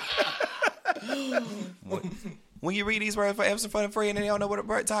 When you read these words for Epson for the free and they don't know what a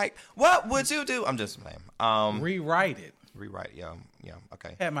bird type, what would you do? I'm just playing. Rewrite it. Rewrite, yeah,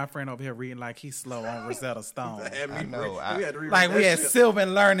 okay. Had my friend over here reading like he's slow on Rosetta Stone. I know. We had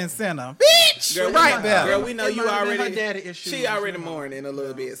Sylvan Learning Center. Bitch! Girl, right there. Girl, we know you already. Daddy she already mourning a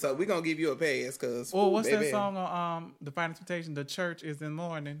little bit, so we're going to give you a pass. Cause, what's that song on The Fine Expectation? The Church is in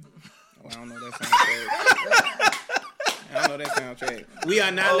Mourning. Well, I don't know that soundtrack. I don't know that soundtrack. We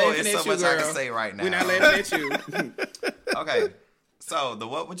are not laughing at you, girl. I can say right now. We're not laughing at you. Okay, so the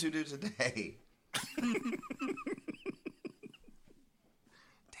what would you do today?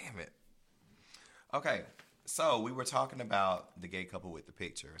 Damn it. Okay, so we were talking about the gay couple with the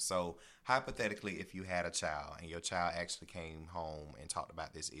picture. So hypothetically, if you had a child and your child actually came home and talked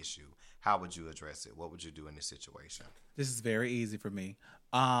about this issue, how would you address it? What would you do in this situation? This is very easy for me.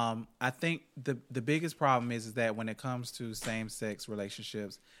 I think the biggest problem is that when it comes to same-sex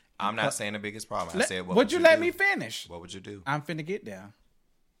relationships, I'm not saying the biggest problem. I said, would you let me finish? What would you do? I'm finna get there.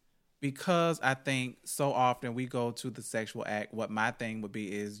 Because I think so often we go to the sexual act, what my thing would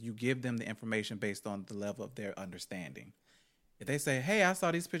be is you give them the information based on the level of their understanding. If they say, hey, I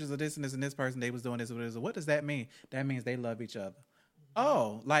saw these pictures of this and this and this person, they was doing this and this, what does that mean? That means they love each other.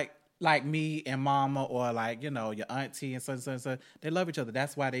 Oh, like me and mama, or like, you know, your auntie and so. They love each other.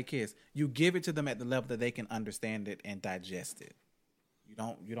 That's why they kiss. You give it to them at the level that they can understand it and digest it.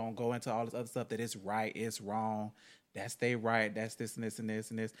 You don't go into all this other stuff that it's right, it's wrong. That's they right. That's this and this and this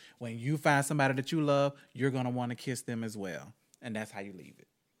and this. When you find somebody that you love, you're gonna want to kiss them as well, and that's how you leave it.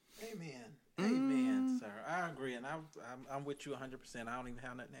 Amen, sir. I agree, and I'm with you 100%. I don't even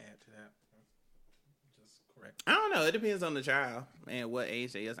have nothing to add to that. Just correct. I don't know. It depends on the child and what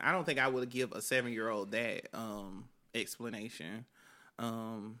age they is. I don't think I would give a 7-year-old that explanation.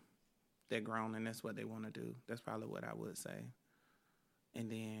 They're grown and that's what they want to do. That's probably what I would say.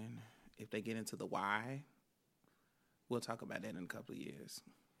 And then if they get into the why, we'll talk about that in a couple of years.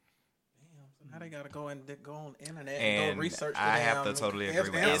 Damn, so now they gotta go on the internet And and go research. I have to totally agree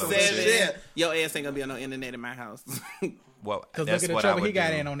with At Ella. 7, your ass ain't gonna be on no internet in my house. Well, Because that's look at the what I trouble would he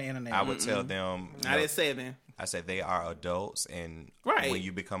got do. in on the internet. I would tell them, Not at 7. I said they are adults, and Right. when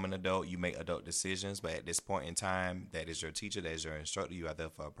you become an adult, you make adult decisions. But at this point in time, that is your teacher, that is your instructor. You are there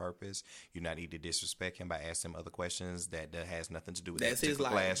for a purpose. You not need to disrespect him by asking him other questions that has nothing to do with That's that his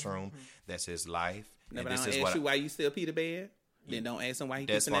particular life. classroom. That's his life. No, And but I this don't is ask what you why you still pee the bed. Then don't ask him why he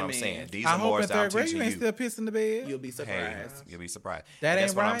that's kissing what that I'm man. saying. These I are hope more in that I'm third grade teaching you ain't you. still pissing the bed. You'll be Hey, surprised. you'll be surprised. That And ain't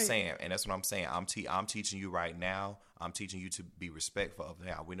that's what I'm right. saying, and that's what I'm saying. I'm teaching you right now. I'm teaching you to be respectful of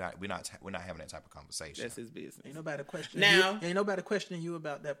that. We're not having that type of conversation. That's his business. Ain't nobody questioning Now- you. Ain't nobody questioning you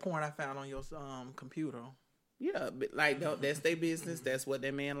about that porn I found on your computer. Yeah, but like that's their business. That's what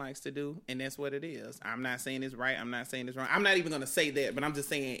that man likes to do, and that's what it is. I'm not saying it's right. I'm not saying it's wrong. I'm not even gonna say that, but I'm just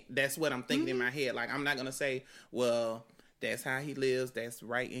saying that's what I'm thinking in my head. Like I'm not gonna say, well, that's how he lives. That's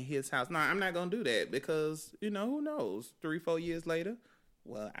right in his house. No, I'm not gonna do that because who knows? 3-4 years later,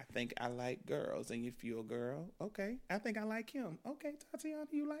 well, I think I like girls, and if you're a girl, okay, I think I like him. Okay, Tatiana,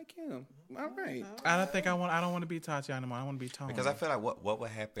 you like him. All right. I don't want to be Tatiana anymore. I want to be Tony. Because I feel like what would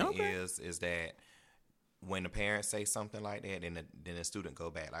happen Okay. is that when the parents say something like that, then the student go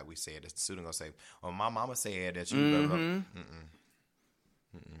back, like we said, the student gonna say, "Well, my mama said that you." Blah, blah, blah.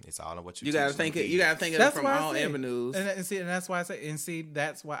 It's all in what You gotta think it. You gotta think of it That's from why all I say, avenues. and that's why I say,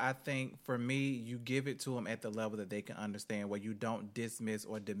 that's why I think for me, you give it to them at the level that they can understand, where you don't dismiss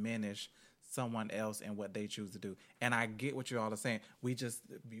or diminish someone else and what they choose to do. And I get what you all are saying. We just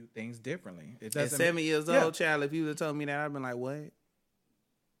view things differently. It At doesn't. 7 years Yeah. old, child, if you would have told me that, I'd been like, what?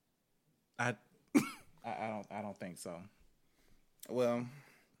 I don't think so. Well,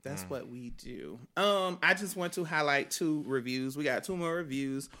 that's what we do. I just want to highlight 2 reviews. We got 2 more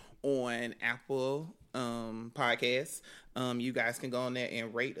reviews on Apple Podcasts. You guys can go on there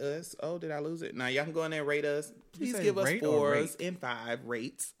and rate us. Oh, did I lose it? Now y'all can go in there and rate us. Please say give us rate or 4s rate? and 5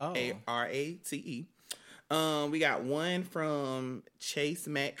 rates. Oh. ARATE. We got one from Chase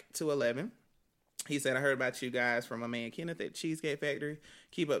Mac 211. He said, I heard about you guys from my man Kenneth at Cheesecake Factory.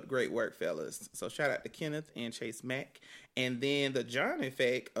 Keep up the great work, fellas. So shout out to Kenneth and Chase Mack. And then the John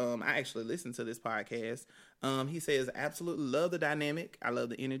Effect, I actually listened to this podcast. He says, absolutely love the dynamic. I love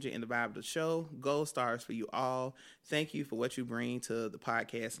the energy and the vibe of the show. Gold stars for you all. Thank you for what you bring to the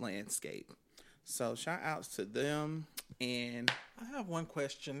podcast landscape. So shout outs to them. And I have one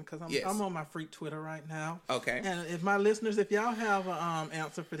question because Yes. I'm on my freak Twitter right now. Okay. And if my listeners, if y'all have an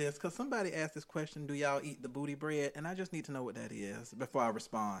answer for this, because somebody asked this question, do y'all eat the booty bread? And I just need to know what that is before I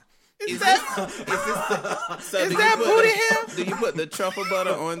respond. is that booty hair? Do you put the truffle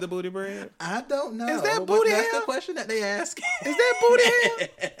butter on the booty bread? I don't know. Is that But booty That's hair? the question that they ask. Is that booty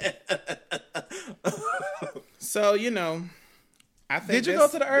hair? So, I think Did you go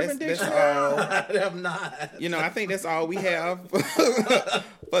to the Urban that's Dictionary? all. I have not. I think that's all we have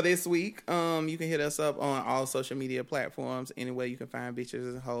for this week. You can hit us up on all social media platforms. Anywhere you can find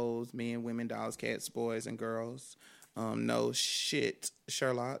bitches and hoes, men, women, dolls, cats, boys, and girls. No shit,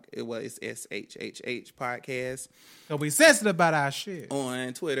 Sherlock. It's SHHH podcast So we sensitive about our shit.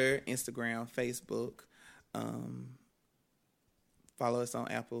 on Twitter, Instagram, Facebook. Follow us on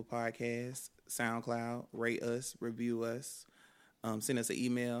Apple Podcasts, SoundCloud. Rate us, review us. Send us an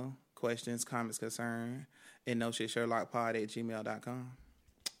email, questions, comments, concern, and noshitsherlockpod@gmail.com.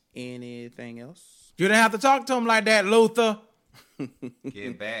 Anything else? You didn't have to talk to him like that, Luther.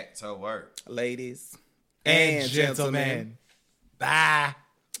 Get back to work. Ladies And gentlemen. Bye.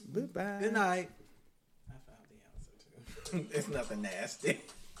 Goodbye. Good night. I found the answer too. It's nothing nasty.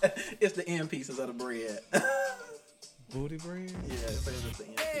 It's the end pieces of the bread. Booty bread? Yeah, it says it's the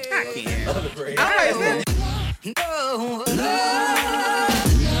end I can't. of the bread.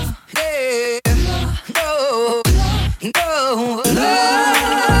 No,